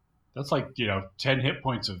 That's like, 10 hit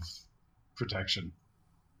points of protection.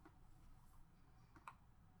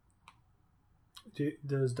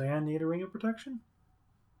 Does Diane need a Ring of Protection?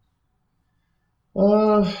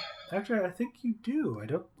 Actually, I think you do. I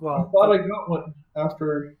don't. Well, I thought I got one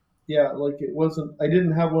after. Yeah, like it wasn't. I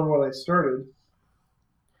didn't have one when I started.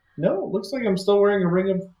 No, it looks like I'm still wearing a ring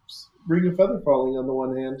of feather falling on the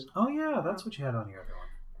one hand. Oh yeah, that's what you had on your other one.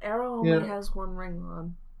 Arrow only has one ring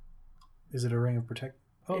on. Is it a Ring of Protection?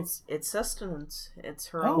 Oh. It's sustenance. It's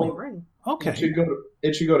her only ring. Okay. It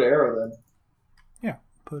should go to Arrow then. Yeah,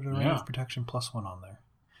 put a Ring of Protection +1 on there.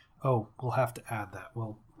 Oh, we'll have to add that.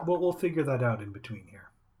 We'll figure that out in between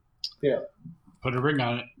here. Yeah. Put a ring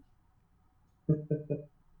on it.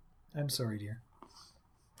 I'm sorry, dear.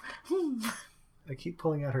 I keep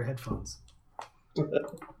pulling out her headphones.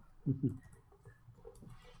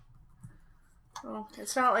 Well,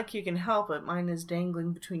 it's not like you can help it. Mine is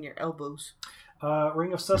dangling between your elbows.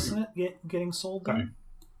 Ring of Sustenance getting sold then?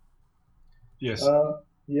 Yes.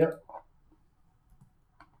 Yep.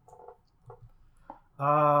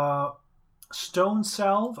 Stone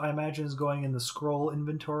Salve, I imagine, is going in the scroll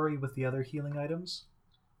inventory with the other healing items.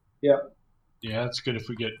 Yep. Yeah, that's good if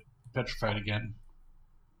we get petrified again.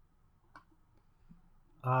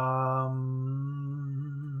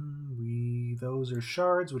 Those are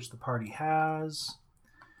shards, which the party has.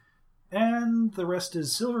 And the rest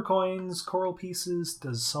is silver coins, coral pieces.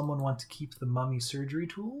 Does someone want to keep the mummy surgery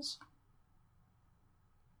tools?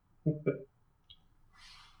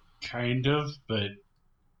 Kind of, but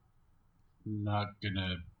not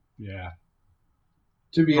gonna,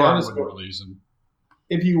 To be Gorm honest, wouldn't really use them.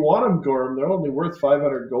 if you want them, Gorm, they're only worth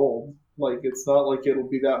 500 gold. Like, it's not like it'll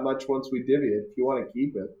be that much once we divvy it. If you want to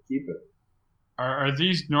keep it, keep it. Are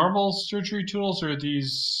these normal surgery tools, or are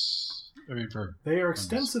these... They are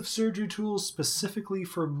extensive surgery tools specifically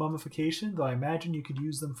for mummification, though I imagine you could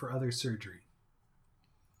use them for other surgery.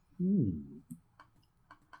 It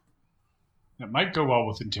might go well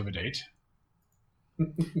with Intimidate.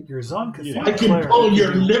 Your Zon Cthulhu I can pull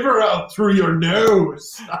your liver out through your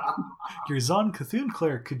nose. Your Zon Cthulhu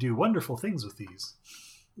cleric could do wonderful things with these.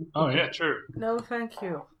 Oh, yeah, true. No, thank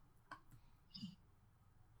you.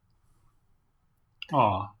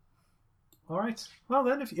 Aw. All right. Well,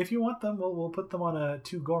 then, if you want them, we'll put them on a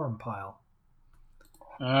 2 Gorm pile.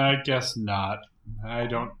 I guess not. I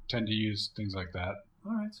don't tend to use things like that.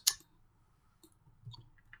 All right.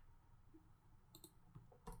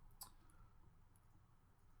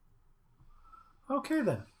 Okay,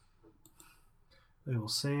 then. We will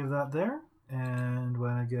save that there. And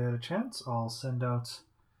when I get a chance, I'll send out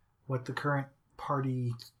what the current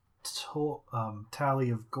party tally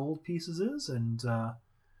of gold pieces is, and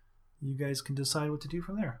you guys can decide what to do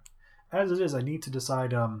from there. As it is, I need to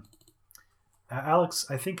decide. Alex,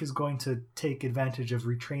 I think, is going to take advantage of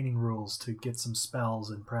retraining rules to get some spells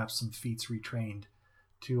and perhaps some feats retrained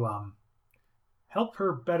to help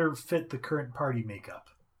her better fit the current party makeup.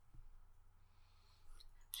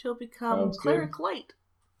 She'll become Sounds Cleric good. Light.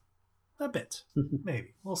 A bit.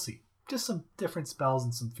 Maybe. We'll see. Just some different spells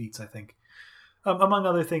and some feats, I think. Among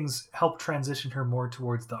other things, help transition her more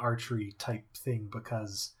towards the archery type thing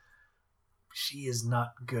because she is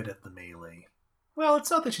not good at the melee. Well,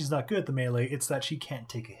 it's not that she's not good at the melee, it's that she can't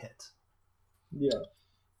take a hit. Yeah.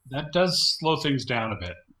 That does slow things down a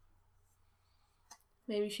bit.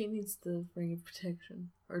 Maybe she needs the Ring of Protection.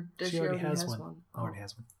 Or does She she already already has has one. one? Already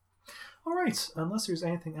has one. All right. Unless there's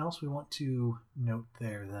anything else we want to note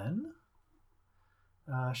there, then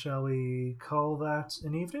shall we call that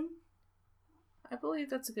an evening? I believe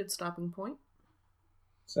that's a good stopping point.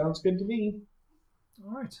 Sounds good to me.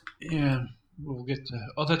 All right. Yeah, we'll get to.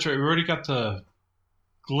 Oh, that's right. We already got the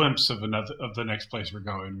glimpse of the next place we're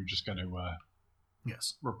going. We're just going to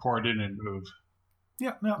Yes. report in and move.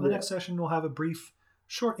 Yeah. Now the next session we'll have a brief,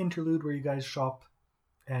 short interlude where you guys shop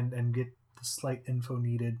and get the slight info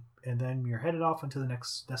needed, and then you're headed off into the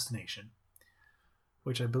next destination,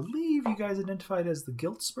 which I believe you guys identified as the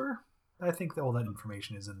Guilt Spur. I think all that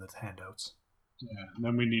information is in the handouts. Yeah, and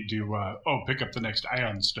then we need to pick up the next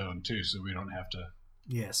Ion Stone too, so we don't have to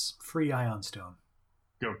Yes, free Ion Stone.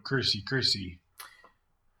 go cursey.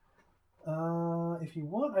 If you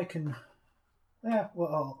want, I can. Yeah,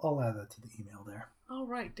 well, I'll add that to the email there. All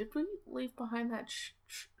right. Did we leave behind that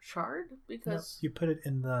shard? No, Because you put it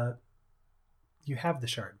in the. You have the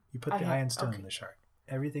shard. You put the Ion Stone in the shard.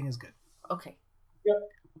 Everything is good. okay,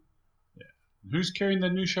 Who's carrying the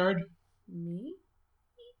new shard? me?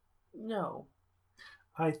 No.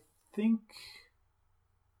 I think.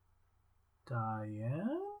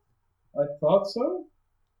 Diane? I thought so.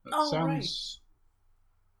 That Oh,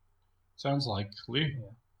 sounds likely.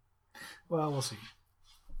 Well, we'll see.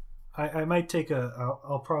 I might take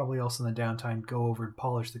I'll probably also in the downtime go over and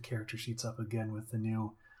polish the character sheets up again with the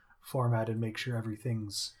new format and make sure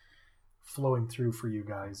everything's flowing through for you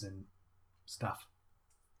guys and stuff.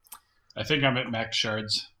 I think I'm at max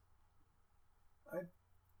shards.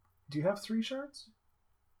 Do you have 3 shards?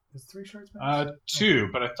 Is 3 shards max? 2,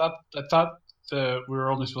 but I thought we were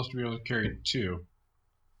only supposed to be able to carry 2.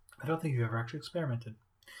 I don't think you've ever actually experimented.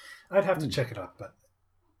 I'd have to check it out, but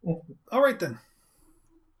all right then.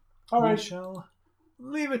 All right. We shall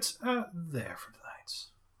leave it there for tonight.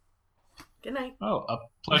 Good night. Oh, a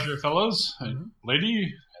pleasure, fellows. And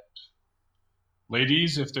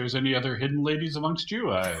ladies, if there's any other hidden ladies amongst you,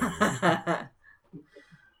 I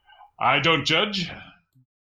don't judge.